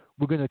 okay,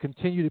 we're going to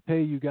continue to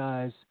pay you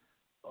guys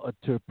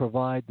to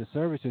provide the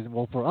services. And,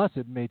 well, for us,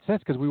 it made sense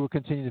because we were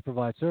continuing to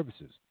provide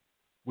services.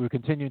 We were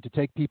continuing to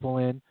take people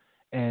in,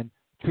 and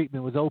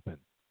treatment was open.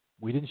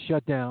 We didn't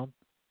shut down.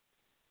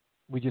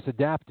 We just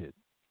adapted.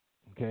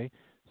 Okay,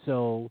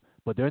 so,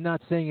 but they're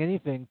not saying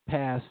anything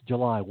past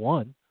July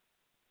 1.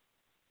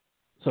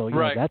 So,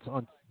 right.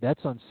 That's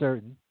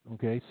uncertain.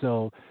 Okay,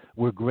 so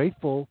we're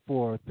grateful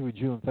for through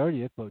June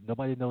 30th, but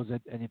nobody knows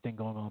anything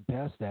going on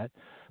past that.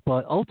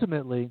 But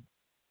ultimately,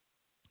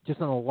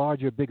 just on a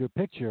larger, bigger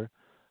picture,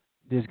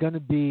 there's going to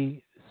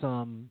be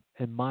some,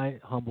 in my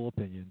humble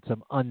opinion,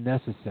 some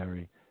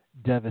unnecessary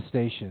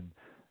devastation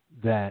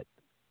that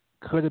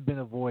could have been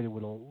avoided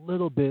with a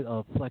little bit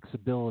of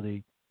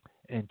flexibility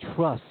and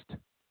trust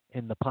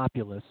in the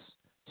populace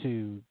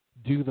to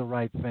do the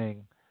right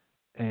thing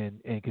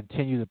and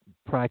continue to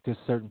practice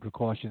certain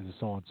precautions and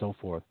so on and so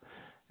forth.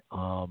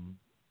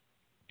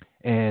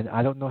 And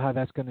I don't know how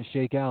that's going to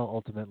shake out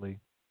ultimately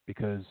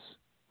because,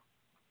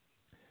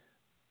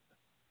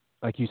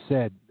 like you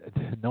said,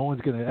 no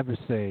one's going to ever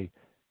say,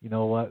 you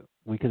know what,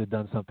 we could have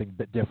done something a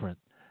bit different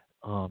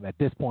at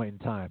this point in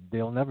time.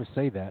 They'll never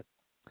say that.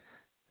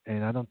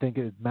 And I don't think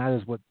it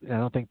matters I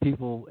don't think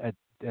people at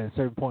a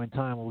certain point in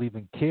time will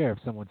even care if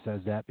someone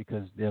says that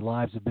because their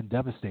lives have been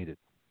devastated.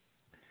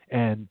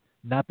 And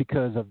not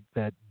because of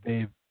that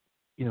they've,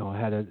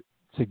 had a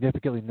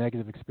significantly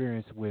negative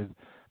experience with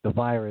the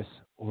virus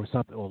or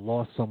something, or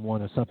lost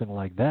someone or something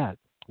like that,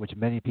 which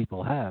many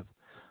people have.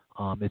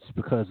 It's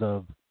because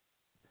of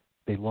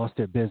they lost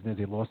their business,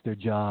 they lost their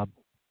job,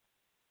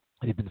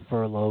 they've been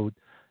furloughed,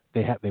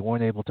 they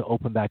weren't able to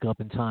open back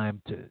up in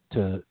time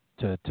to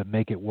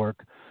make it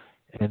work,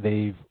 and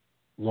they've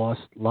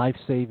lost life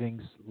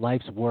savings,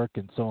 life's work,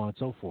 and so on and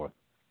so forth.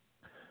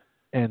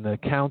 And the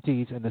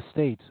counties and the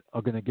states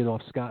are going to get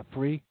off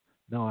scot-free?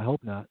 No, I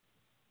hope not.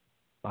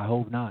 I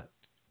hope not.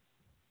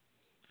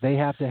 They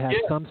have to have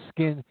some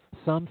skin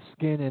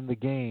in the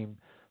game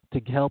to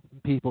help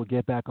people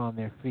get back on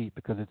their feet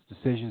because it's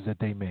decisions that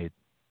they made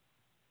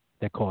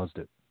that caused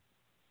it.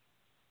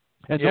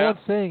 And no one's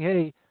saying,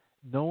 hey,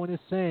 no one is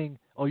saying,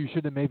 oh, you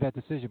should have made that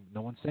decision.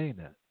 No one's saying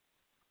that.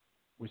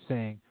 We're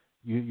saying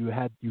you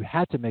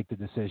had to make the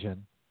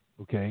decision,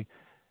 okay?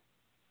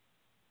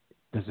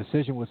 The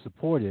decision was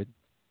supported,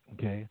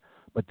 okay,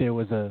 but there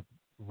was a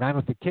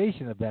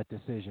ramification of that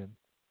decision,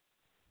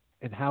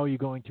 and how are you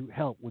going to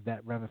help with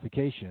that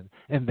ramification?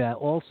 And that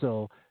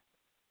also,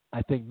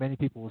 I think many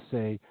people will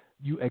say,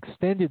 you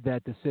extended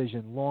that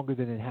decision longer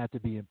than it had to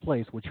be in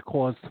place, which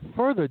caused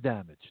further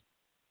damage.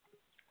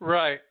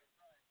 Right.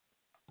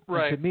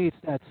 And to me, it's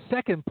that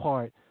second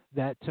part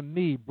that, to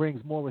me,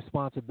 brings more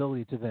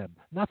responsibility to them.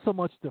 Not so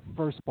much the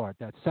first part,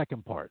 that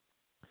second part.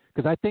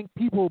 Because I think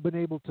people have been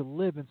able to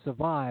live and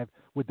survive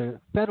with the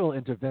federal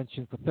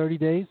intervention for 30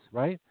 days,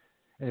 right?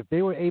 And if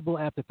they were able,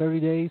 after 30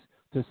 days,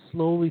 to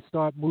slowly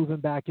start moving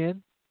back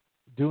in,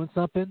 doing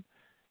something,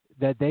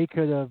 that they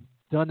could have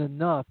done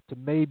enough to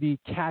maybe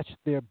catch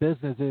their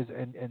businesses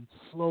and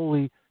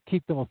slowly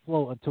keep them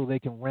afloat until they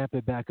can ramp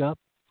it back up.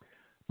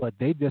 But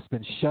they've just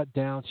been shut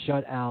down,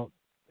 shut out,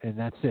 and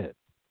that's it.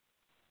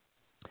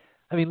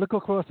 I mean, look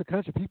across the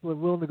country. People are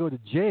willing to go to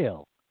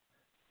jail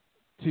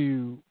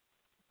to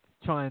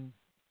try and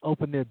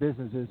open their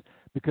businesses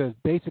because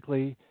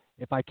basically,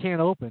 if I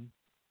can't open,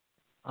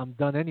 I'm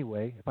done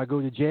anyway. If I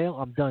go to jail,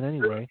 I'm done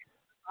anyway.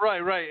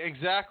 Right,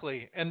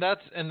 exactly, and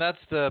that's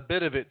the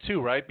bit of it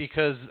too, right?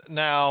 Because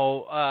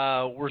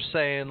now we're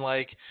saying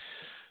like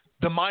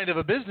the mind of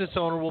a business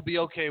owner will be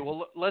okay.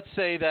 Well, let's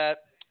say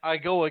that I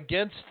go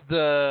against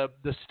the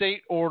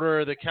state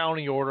order, the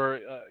county order,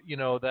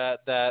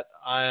 that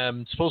I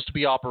am supposed to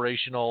be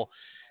operational.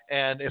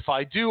 And if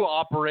I do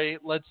operate,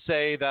 let's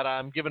say that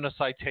I'm given a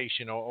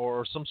citation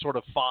or some sort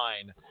of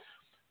fine.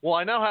 Well,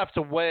 I now have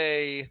to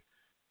weigh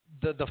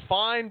the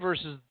fine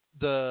versus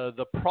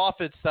the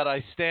profits that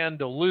I stand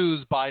to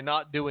lose by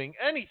not doing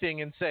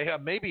anything, and say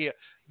maybe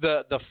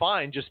the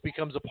fine just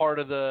becomes a part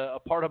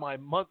of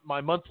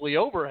my monthly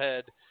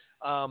overhead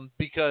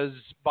because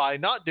by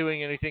not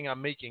doing anything,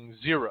 I'm making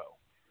zero.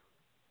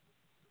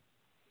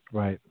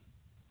 Right.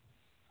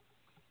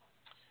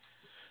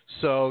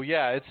 So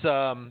yeah,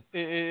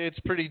 it's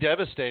pretty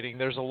devastating.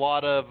 There's a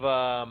lot of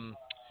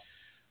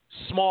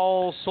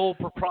small sole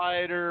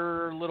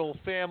proprietor, little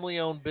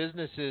family-owned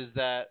businesses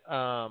that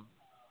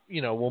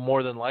will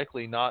more than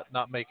likely not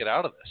make it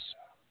out of this.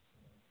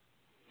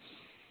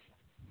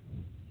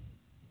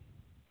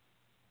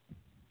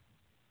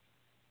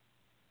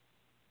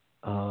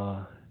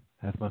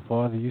 As my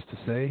father used to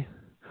say,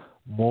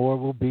 more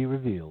will be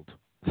revealed.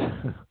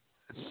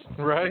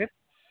 Right?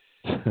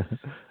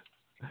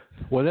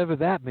 Whatever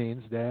that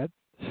means, Dad.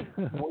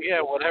 Well,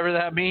 yeah, whatever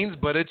that means,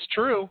 but it's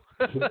true.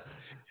 Yep.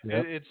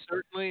 It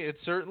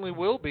certainly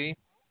will be.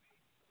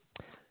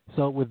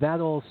 So with that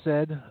all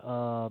said,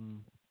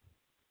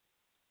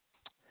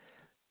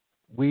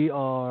 we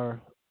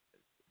are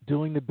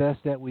doing the best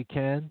that we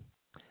can.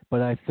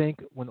 But I think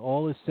when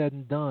all is said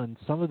and done,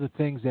 some of the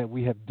things that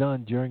we have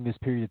done during this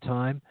period of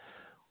time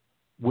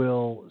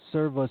will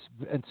serve us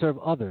and serve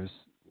others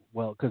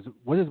well. Because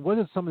what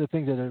are some of the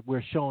things that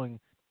we're showing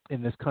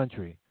in this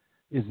country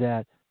is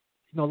that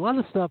a lot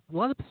of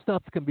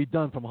stuff can be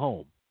done from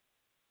home.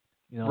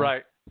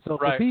 Right. So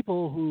right. for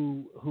people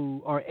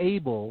who are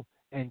able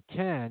and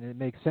can, and it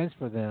makes sense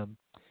for them,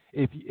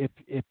 if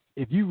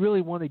you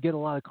really want to get a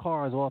lot of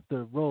cars off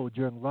the road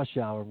during rush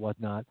hour and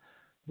whatnot,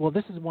 well,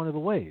 this is one of the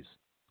ways.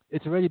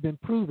 It's already been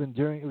proven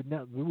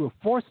we were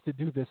forced to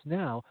do this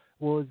now.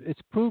 Well,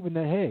 it's proven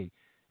that, hey,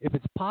 if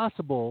it's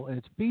possible and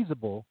it's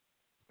feasible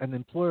and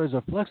employers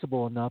are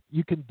flexible enough,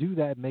 you can do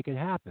that and make it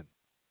happen.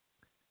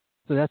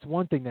 So that's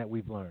one thing that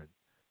we've learned.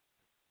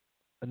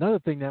 Another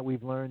thing that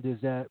we've learned is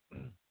that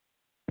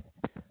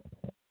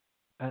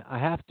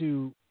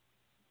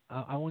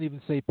I won't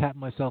even say pat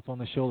myself on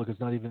the shoulder because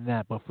not even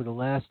that, but for the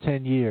last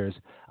 10 years,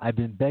 I've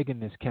been begging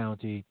this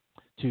county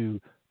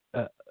to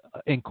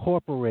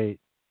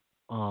incorporate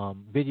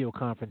video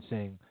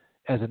conferencing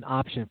as an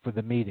option for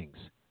the meetings.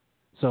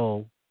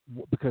 So,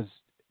 because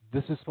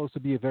this is supposed to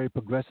be a very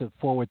progressive,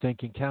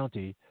 forward-thinking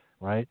county,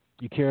 right?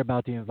 You care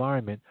about the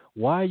environment.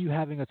 Why are you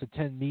having us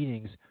attend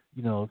meetings,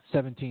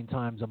 17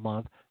 times a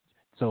month?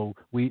 So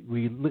we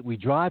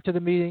drive to the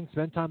meeting,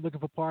 spend time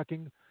looking for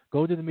parking,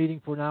 go to the meeting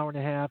for an hour and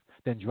a half,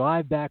 then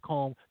drive back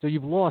home. So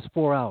you've lost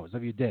 4 hours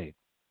of your day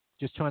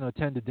just trying to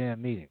attend the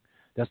damn meeting.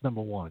 That's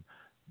number one.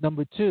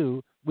 Number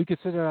two, we could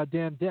sit at our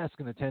damn desk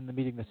and attend the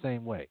meeting the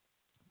same way.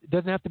 It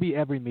doesn't have to be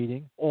every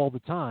meeting all the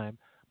time,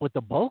 but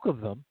the bulk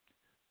of them,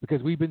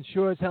 because we've been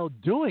sure as hell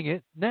doing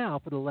it now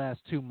for the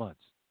last 2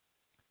 months.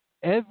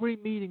 Every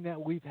meeting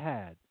that we've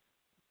had,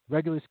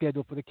 regularly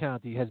scheduled for the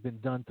county, has been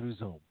done through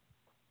Zoom.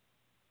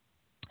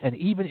 And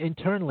even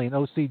internally in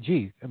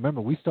OCG,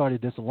 remember, we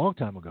started this a long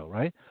time ago,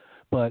 right?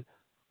 But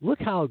look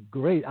how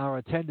great our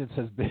attendance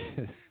has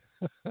been.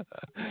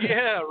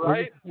 Yeah,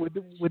 right. With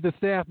the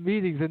staff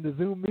meetings and the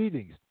Zoom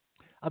meetings.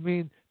 I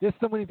mean, there's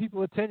so many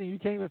people attending, you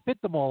can't even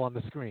fit them all on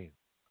the screen.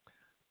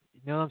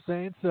 You know what I'm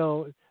saying?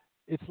 So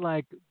it's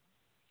like,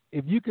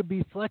 if you could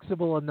be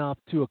flexible enough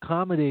to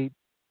accommodate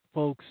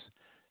folks,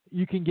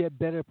 you can get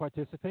better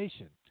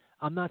participation.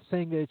 I'm not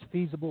saying that it's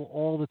feasible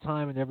all the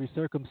time in every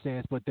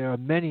circumstance, but there are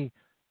many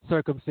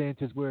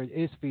circumstances where it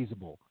is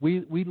feasible.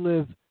 We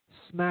live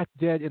smack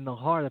dead in the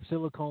heart of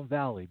Silicon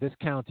Valley, this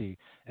county,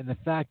 and the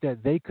fact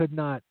that they could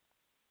not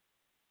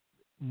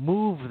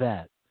move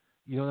that,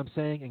 you know what I'm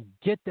saying, and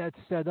get that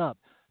set up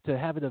to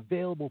have it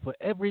available for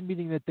every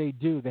meeting that they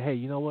do, that, hey,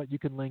 you know what, you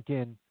can link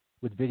in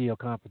with video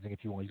conferencing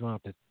if you want. You don't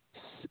have to,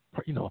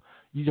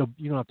 you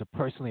don't have to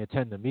personally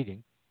attend the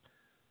meeting.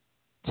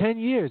 10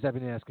 years I've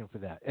been asking for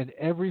that. And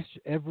every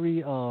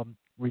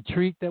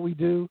retreat that we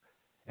do,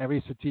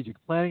 every strategic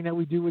planning that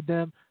we do with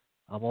them,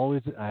 I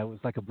was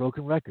like a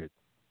broken record.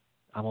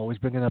 I'm always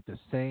bringing up the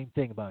same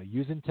thing about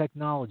using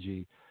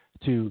technology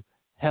to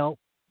help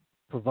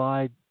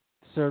provide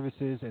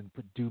services and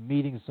do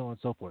meetings and so on and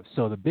so forth.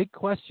 So the big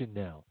question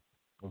now,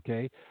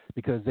 okay,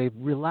 because they've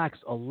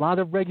relaxed a lot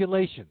of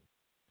regulation,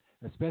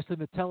 especially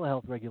the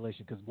telehealth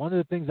regulation, because one of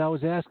the things I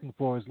was asking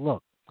for is,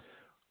 look,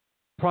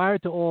 prior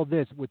to all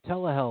this, with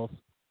telehealth,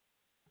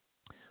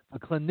 a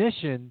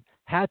clinician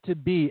had to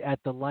be at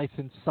the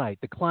licensed site.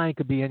 The client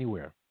could be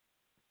anywhere.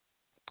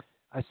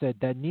 I said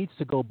that needs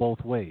to go both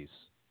ways.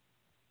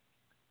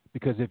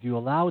 Because if you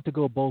allow it to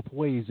go both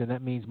ways, then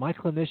that means my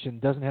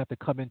clinician doesn't have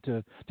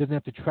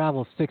to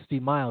travel 60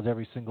 miles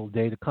every single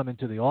day to come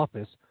into the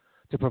office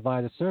to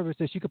provide a service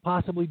that she could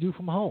possibly do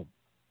from home.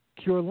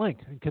 Pure link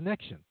and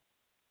connection.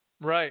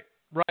 Right.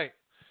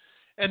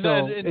 And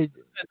so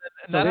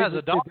that has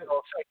a domino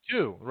effect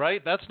too,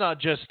 right? That's not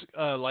just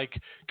like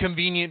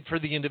convenient for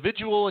the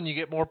individual and you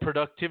get more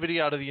productivity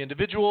out of the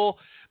individual,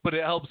 but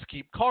it helps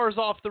keep cars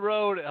off the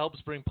road. It helps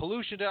bring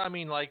pollution down. I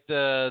mean, like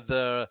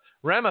the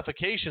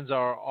ramifications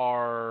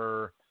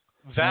are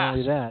vast. Not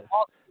only that,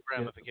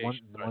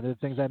 ramifications. one of the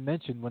things I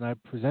mentioned when I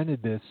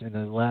presented this in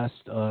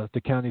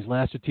the county's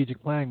last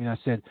strategic planning, I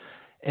said,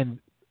 and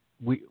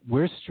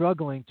we're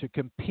struggling to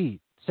compete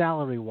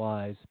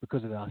salary-wise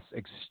because of the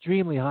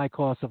extremely high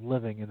cost of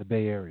living in the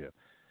Bay Area.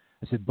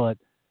 I said, but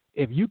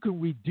if you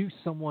can reduce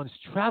someone's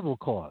travel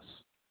costs,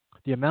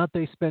 the amount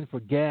they spend for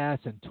gas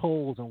and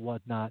tolls and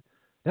whatnot,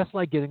 that's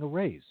like getting a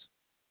raise.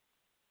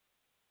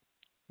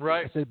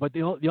 Right. I said, but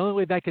the only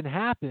way that can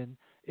happen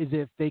is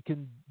if they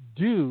can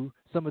do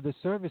some of the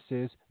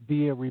services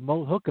via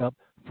remote hookup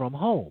from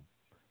home.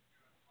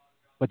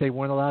 But they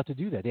weren't allowed to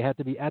do that. They had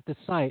to be at the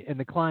site, and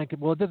the client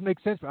could, well, it doesn't make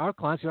sense for our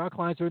clients because our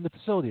clients are in the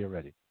facility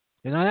already.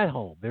 They're not at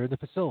home. They're in the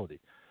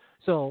facility.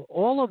 So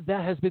all of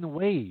that has been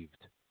waived.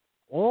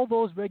 All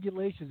those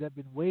regulations have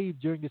been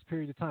waived during this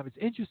period of time. It's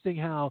interesting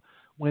how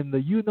when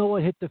the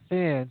you-know-what hit the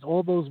fans,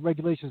 all those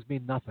regulations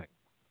mean nothing.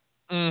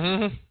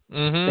 Mm-hmm.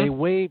 Mm-hmm.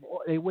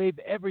 They waive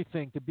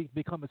everything to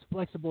become as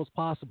flexible as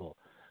possible.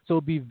 So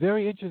it'd be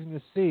very interesting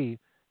to see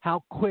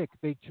how quick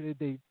they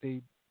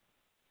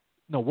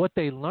what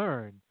they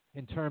learn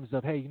in terms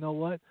of, hey, you know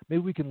what?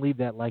 Maybe we can leave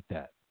that like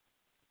that.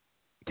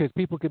 Because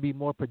people could be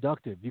more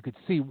productive. You could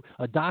see,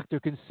 a doctor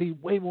can see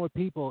way more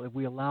people if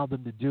we allow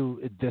them to do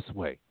it this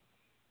way.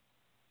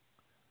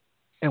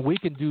 And we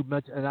can do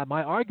much. And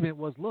my argument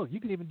was, look,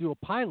 you can even do a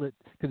pilot,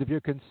 because if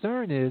your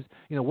concern is,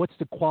 what's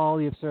the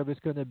quality of service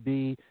going to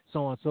be,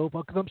 so on and so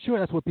forth. Because I'm sure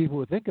that's what people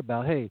would think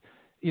about. Hey,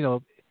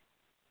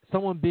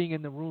 someone being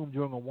in the room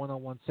during a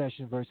one-on-one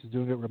session versus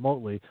doing it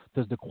remotely,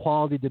 does the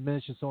quality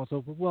diminish and so on and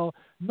so forth? Well,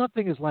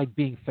 nothing is like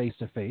being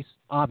face-to-face,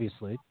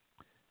 obviously.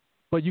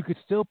 But you could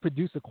still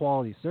produce a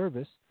quality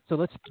service. So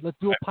let's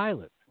do a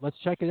pilot. Let's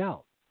check it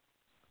out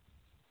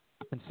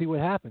and see what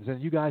happens.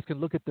 And you guys can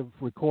look at the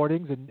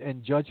recordings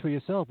and judge for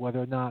yourself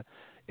whether or not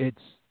it's,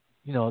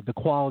 the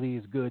quality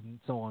is good and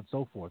so on and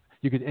so forth.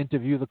 You could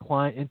interview the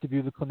client,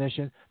 interview the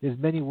clinician. There's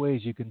many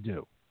ways you can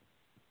do.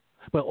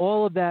 But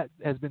all of that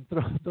has been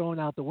thrown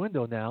out the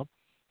window now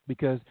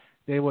because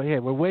they were, hey,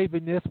 we're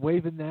waiving this,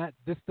 waiving that.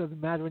 This doesn't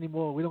matter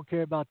anymore. We don't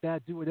care about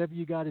that. Do whatever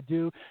you got to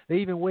do. They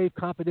even waived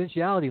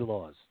confidentiality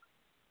laws.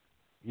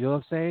 You know what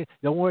I'm saying?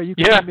 Don't worry, you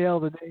can email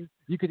the names.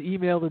 You can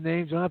email the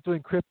names. You don't have to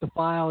encrypt the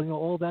file.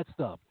 All that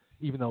stuff.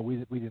 Even though we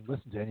didn't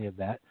listen to any of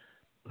that.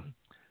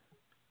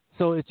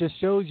 So it just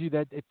shows you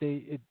that if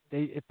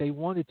they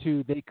wanted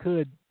to, they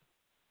could,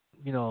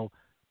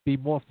 be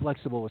more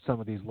flexible with some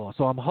of these laws.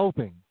 So I'm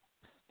hoping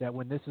that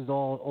when this is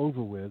all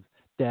over with,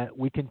 that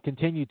we can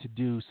continue to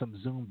do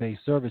some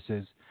Zoom-based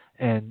services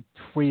and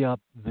free up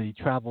the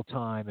travel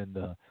time and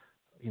the,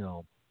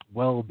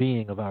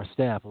 well-being of our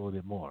staff a little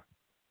bit more.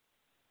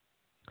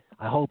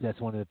 I hope that's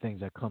one of the things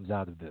that comes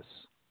out of this.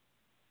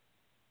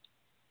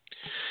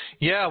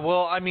 Yeah,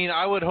 well, I mean,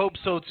 I would hope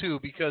so too,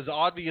 because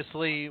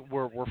obviously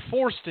we're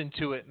forced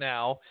into it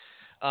now.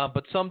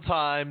 But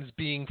sometimes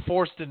being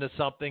forced into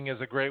something is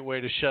a great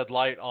way to shed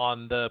light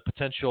on the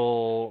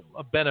potential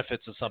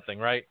benefits of something,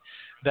 right?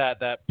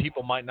 That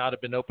people might not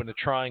have been open to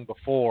trying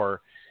before.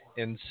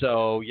 And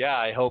so, yeah,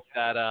 I hope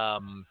that,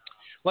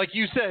 like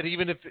you said,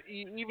 even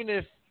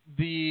if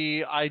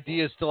the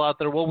idea is still out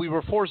there, well, we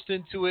were forced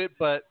into it,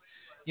 but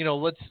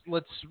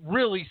let's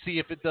really see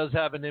if it does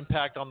have an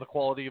impact on the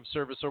quality of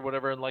service or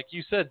whatever. And like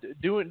you said,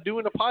 doing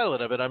a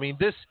pilot of it. I mean,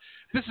 this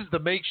is the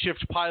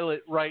makeshift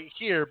pilot right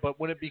here. But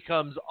when it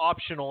becomes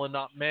optional and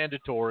not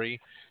mandatory,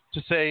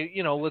 to say,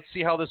 let's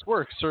see how this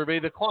works. Survey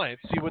the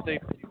clients, see what they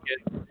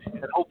get,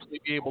 and hopefully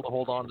be able to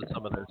hold on to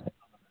some of this.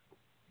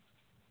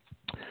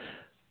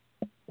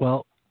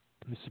 Well,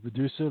 Mr.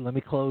 Producer, let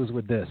me close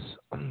with this.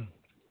 An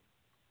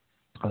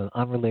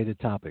unrelated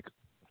topic.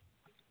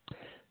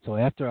 So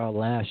after our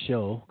last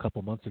show a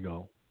couple months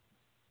ago,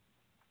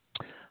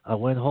 I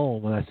went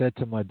home and I said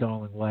to my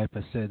darling wife,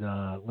 I said,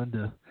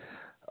 Linda,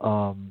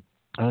 I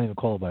don't even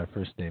call her by her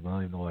first name. I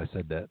don't even know why I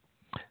said that.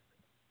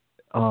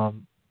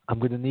 I'm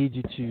going to need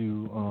you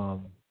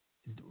to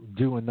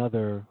do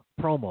another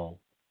promo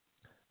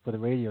for the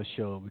radio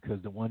show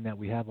because the one that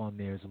we have on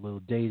there is a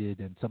little dated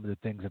and some of the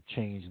things have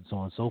changed and so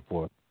on and so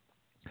forth.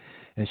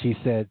 And she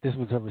said, this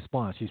was her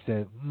response. She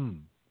said,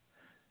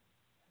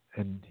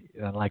 And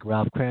like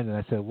Ralph Crandon,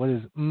 I said, what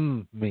does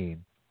mean?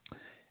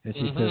 And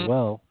she said,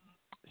 well,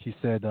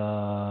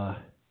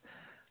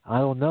 I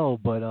don't know,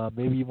 but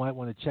maybe you might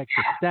want to check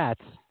the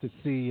stats to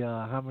see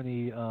how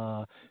many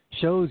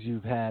shows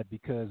you've had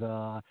because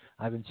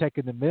I've been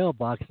checking the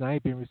mailbox and I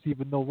ain't been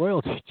receiving no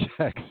royalty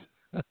checks.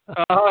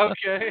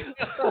 Okay.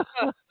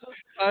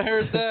 I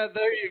heard that.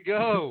 There you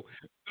go.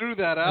 Threw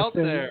that out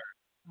there.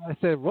 I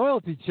said,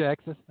 royalty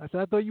checks? I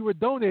said, I thought you were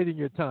donating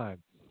your time.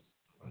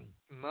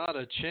 Not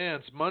a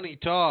chance. Money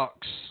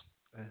talks.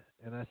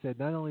 And I said,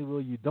 not only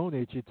will you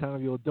donate your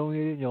time, you'll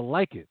donate it and you'll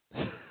like it.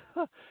 That's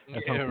yeah,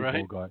 Humphrey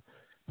right. Bogart.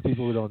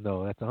 People who don't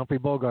know, that's a Humphrey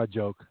Bogart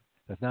joke.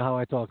 That's not how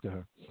I talk to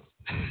her.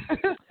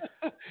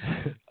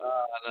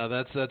 No,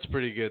 that's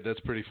pretty good.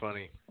 That's pretty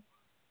funny.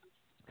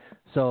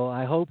 So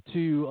I hope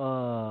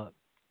to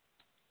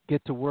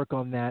get to work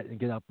on that and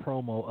get our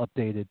promo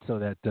updated so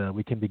that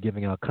we can be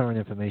giving out current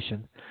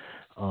information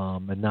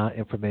and not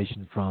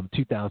information from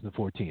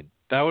 2014.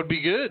 That would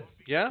be good.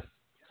 Yeah.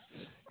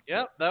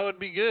 Yeah, that would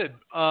be good.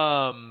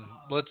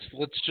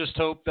 Let's just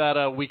hope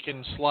that we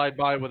can slide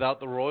by without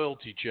the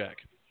royalty check.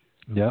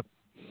 Yep.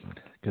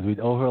 Because we'd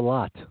owe her a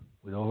lot.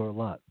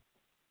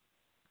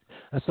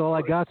 That's all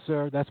I got,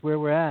 sir. That's where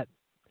we're at.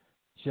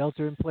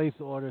 Shelter-in-place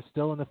order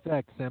still in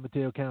effect, San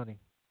Mateo County.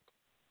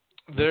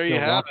 There you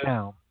have it.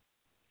 Down.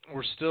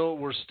 We're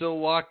still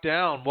locked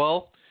down.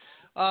 Well,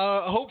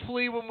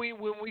 hopefully when we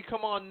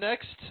come on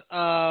next,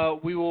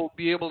 we will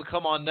be able to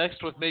come on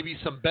next with maybe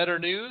some better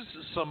news,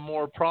 some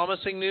more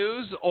promising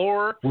news,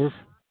 or the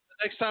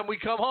next time we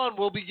come on,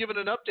 we'll be giving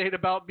an update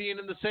about being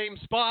in the same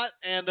spot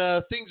and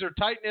things are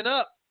tightening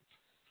up.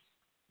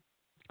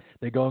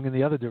 They're going in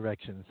the other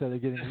direction. Instead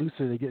of getting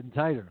looser, they're getting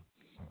tighter.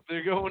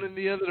 They're going in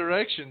the other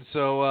direction.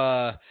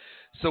 So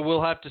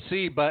we'll have to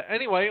see. But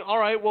anyway, all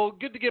right. Well,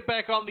 good to get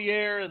back on the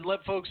air and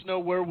let folks know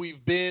where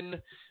we've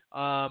been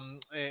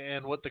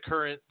and what the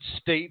current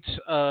state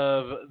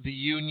of the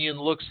union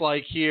looks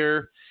like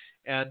here.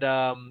 And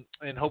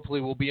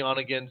hopefully we'll be on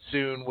again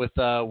soon with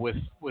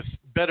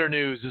better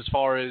news as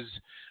far as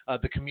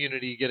the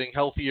community getting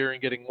healthier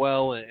and getting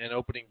well and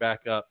opening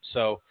back up.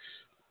 So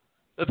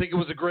I think it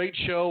was a great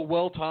show,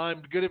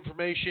 well-timed, good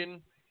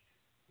information,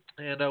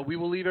 and we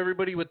will leave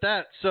everybody with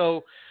that.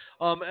 So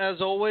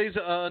as always,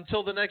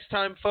 until the next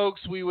time,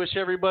 folks, we wish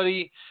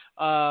everybody,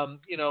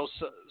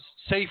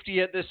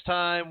 safety at this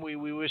time. We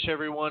wish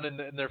everyone and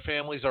their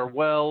families are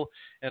well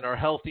and are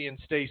healthy and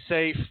stay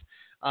safe.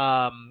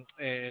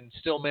 And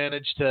still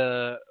manage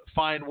to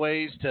find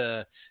ways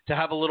to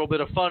have a little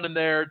bit of fun in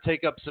there,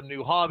 take up some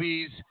new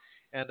hobbies,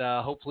 and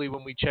hopefully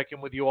when we check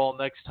in with you all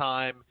next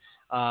time,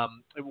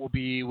 it will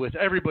be with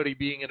everybody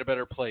being in a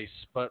better place.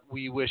 But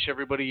we wish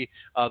everybody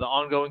the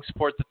ongoing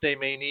support that they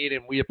may need,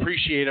 and we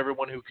appreciate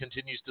everyone who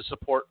continues to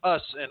support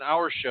us and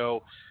our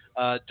show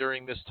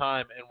during this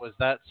time. And with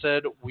that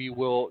said, we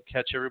will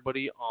catch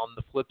everybody on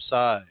the flip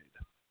side.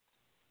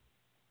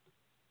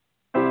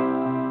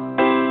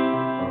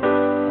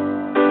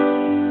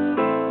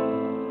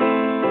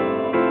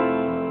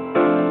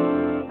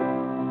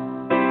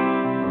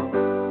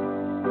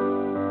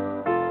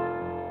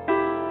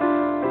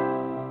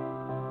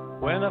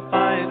 When I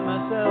find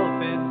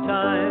myself in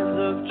times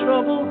of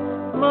trouble,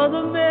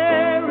 Mother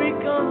Mary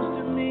comes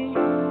to me,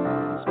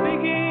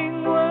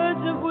 speaking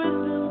words of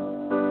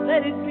wisdom,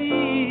 let it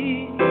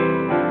be.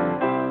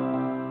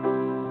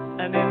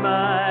 And in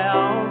my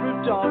hour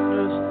of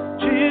darkness,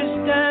 she is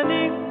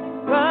standing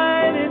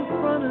right in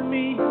front of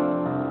me,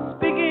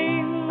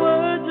 speaking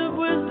words of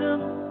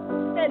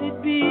wisdom, let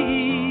it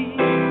be.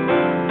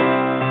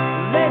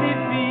 Let it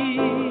be,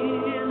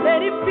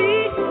 let it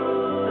be,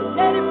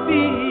 let it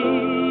be.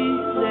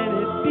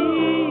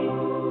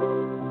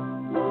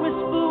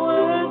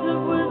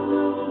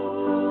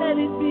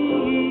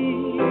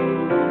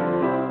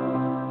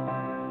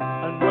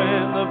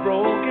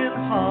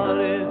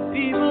 Broken-hearted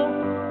people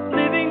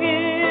living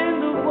in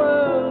the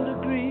world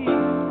agree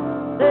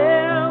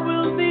there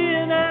will be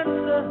an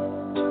answer,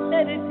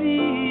 let it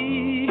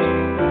be.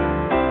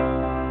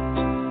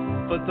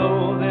 But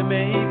though they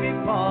may be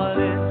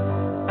parted,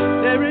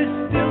 there is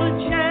still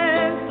a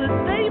chance that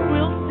they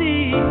will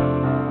see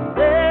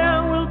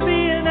there will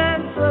be an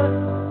answer,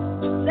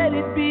 let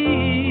it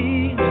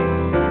be.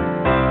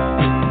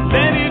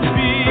 Let it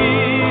be,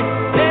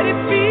 let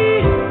it be,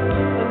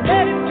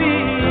 let it be.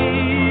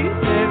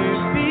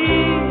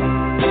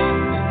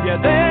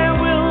 There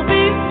will be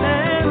an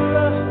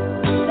answer,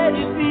 let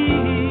it be.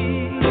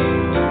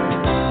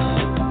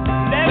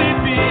 Let it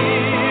be,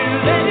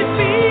 let it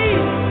be,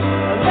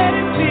 let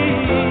it be,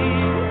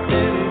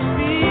 let it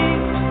be.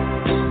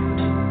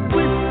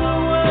 Whisper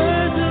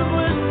words of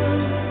wisdom,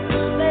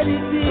 let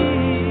it be.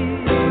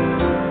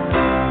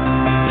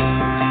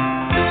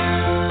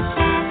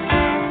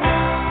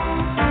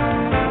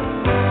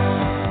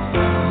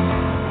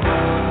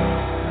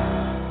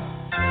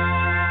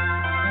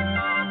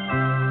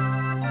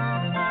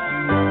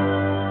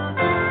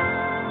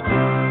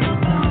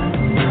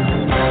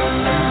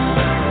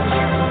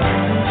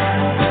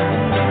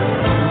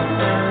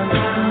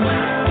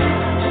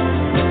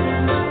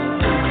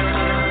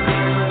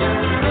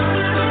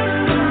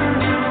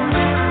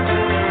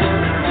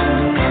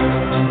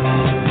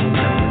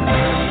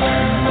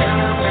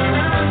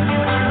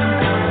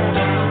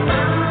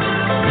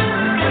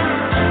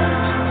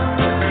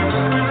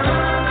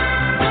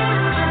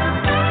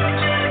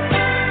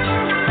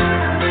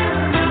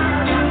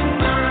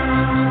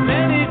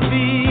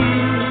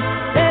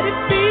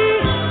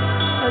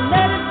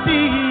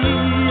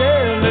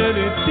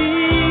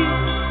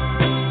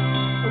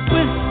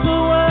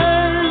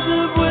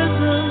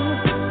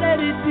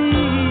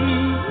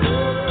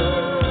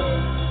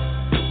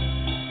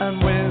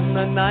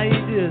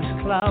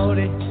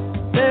 Cloudy,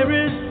 there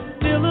is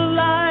still a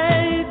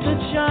light that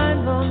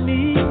shines on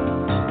me.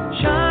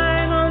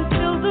 Shine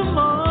until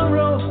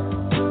tomorrow,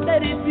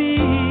 let it be.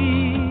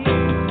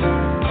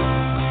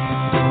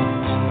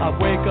 I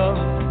wake up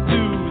to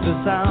the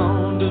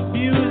sound of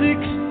music.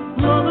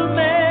 Mother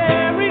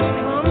Mary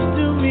comes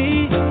to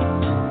me,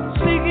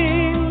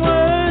 speaking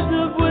words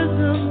of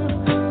wisdom,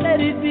 let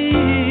it be.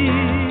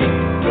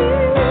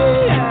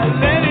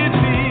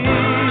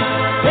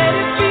 Let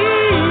it be.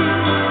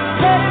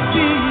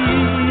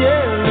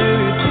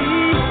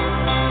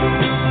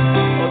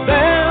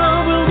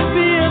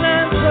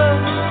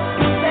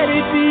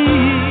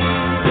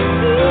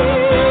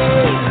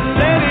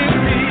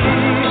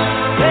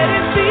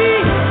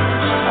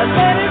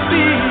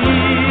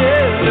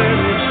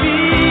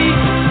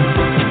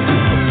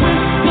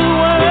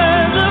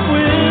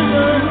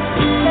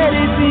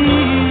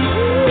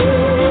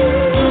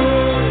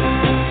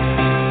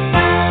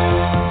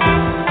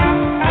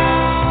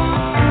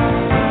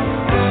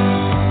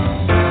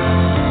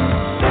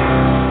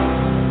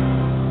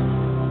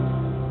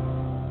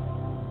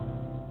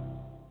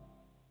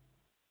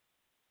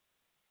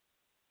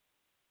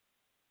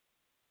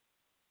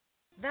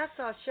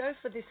 our show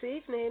for this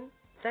evening.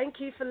 Thank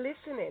you for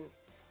listening.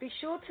 Be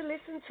sure to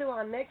listen to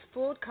our next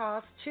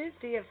broadcast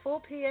Tuesday at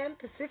 4 p.m.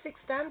 Pacific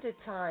Standard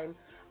Time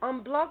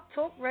on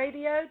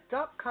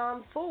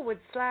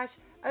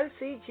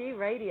blogtalkradio.com/OCG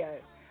Radio.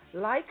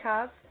 Like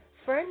us,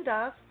 friend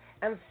us,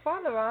 and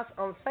follow us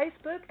on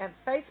Facebook at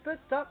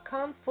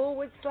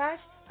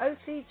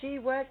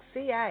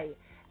facebook.com/OCGWorkCA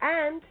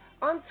and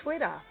on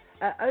Twitter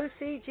at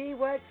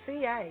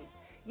OCGWorkCA.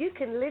 You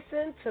can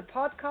listen to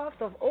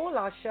podcasts of all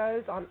our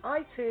shows on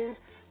iTunes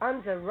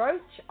under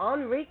Roach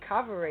on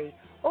Recovery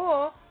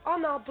or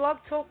on our Blog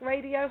Talk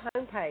Radio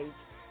homepage.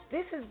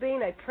 This has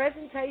been a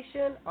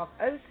presentation of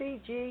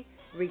OCG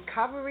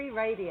Recovery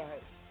Radio.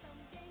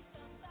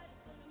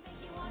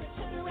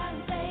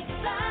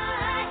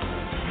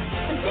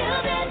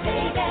 Until then,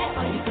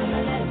 baby,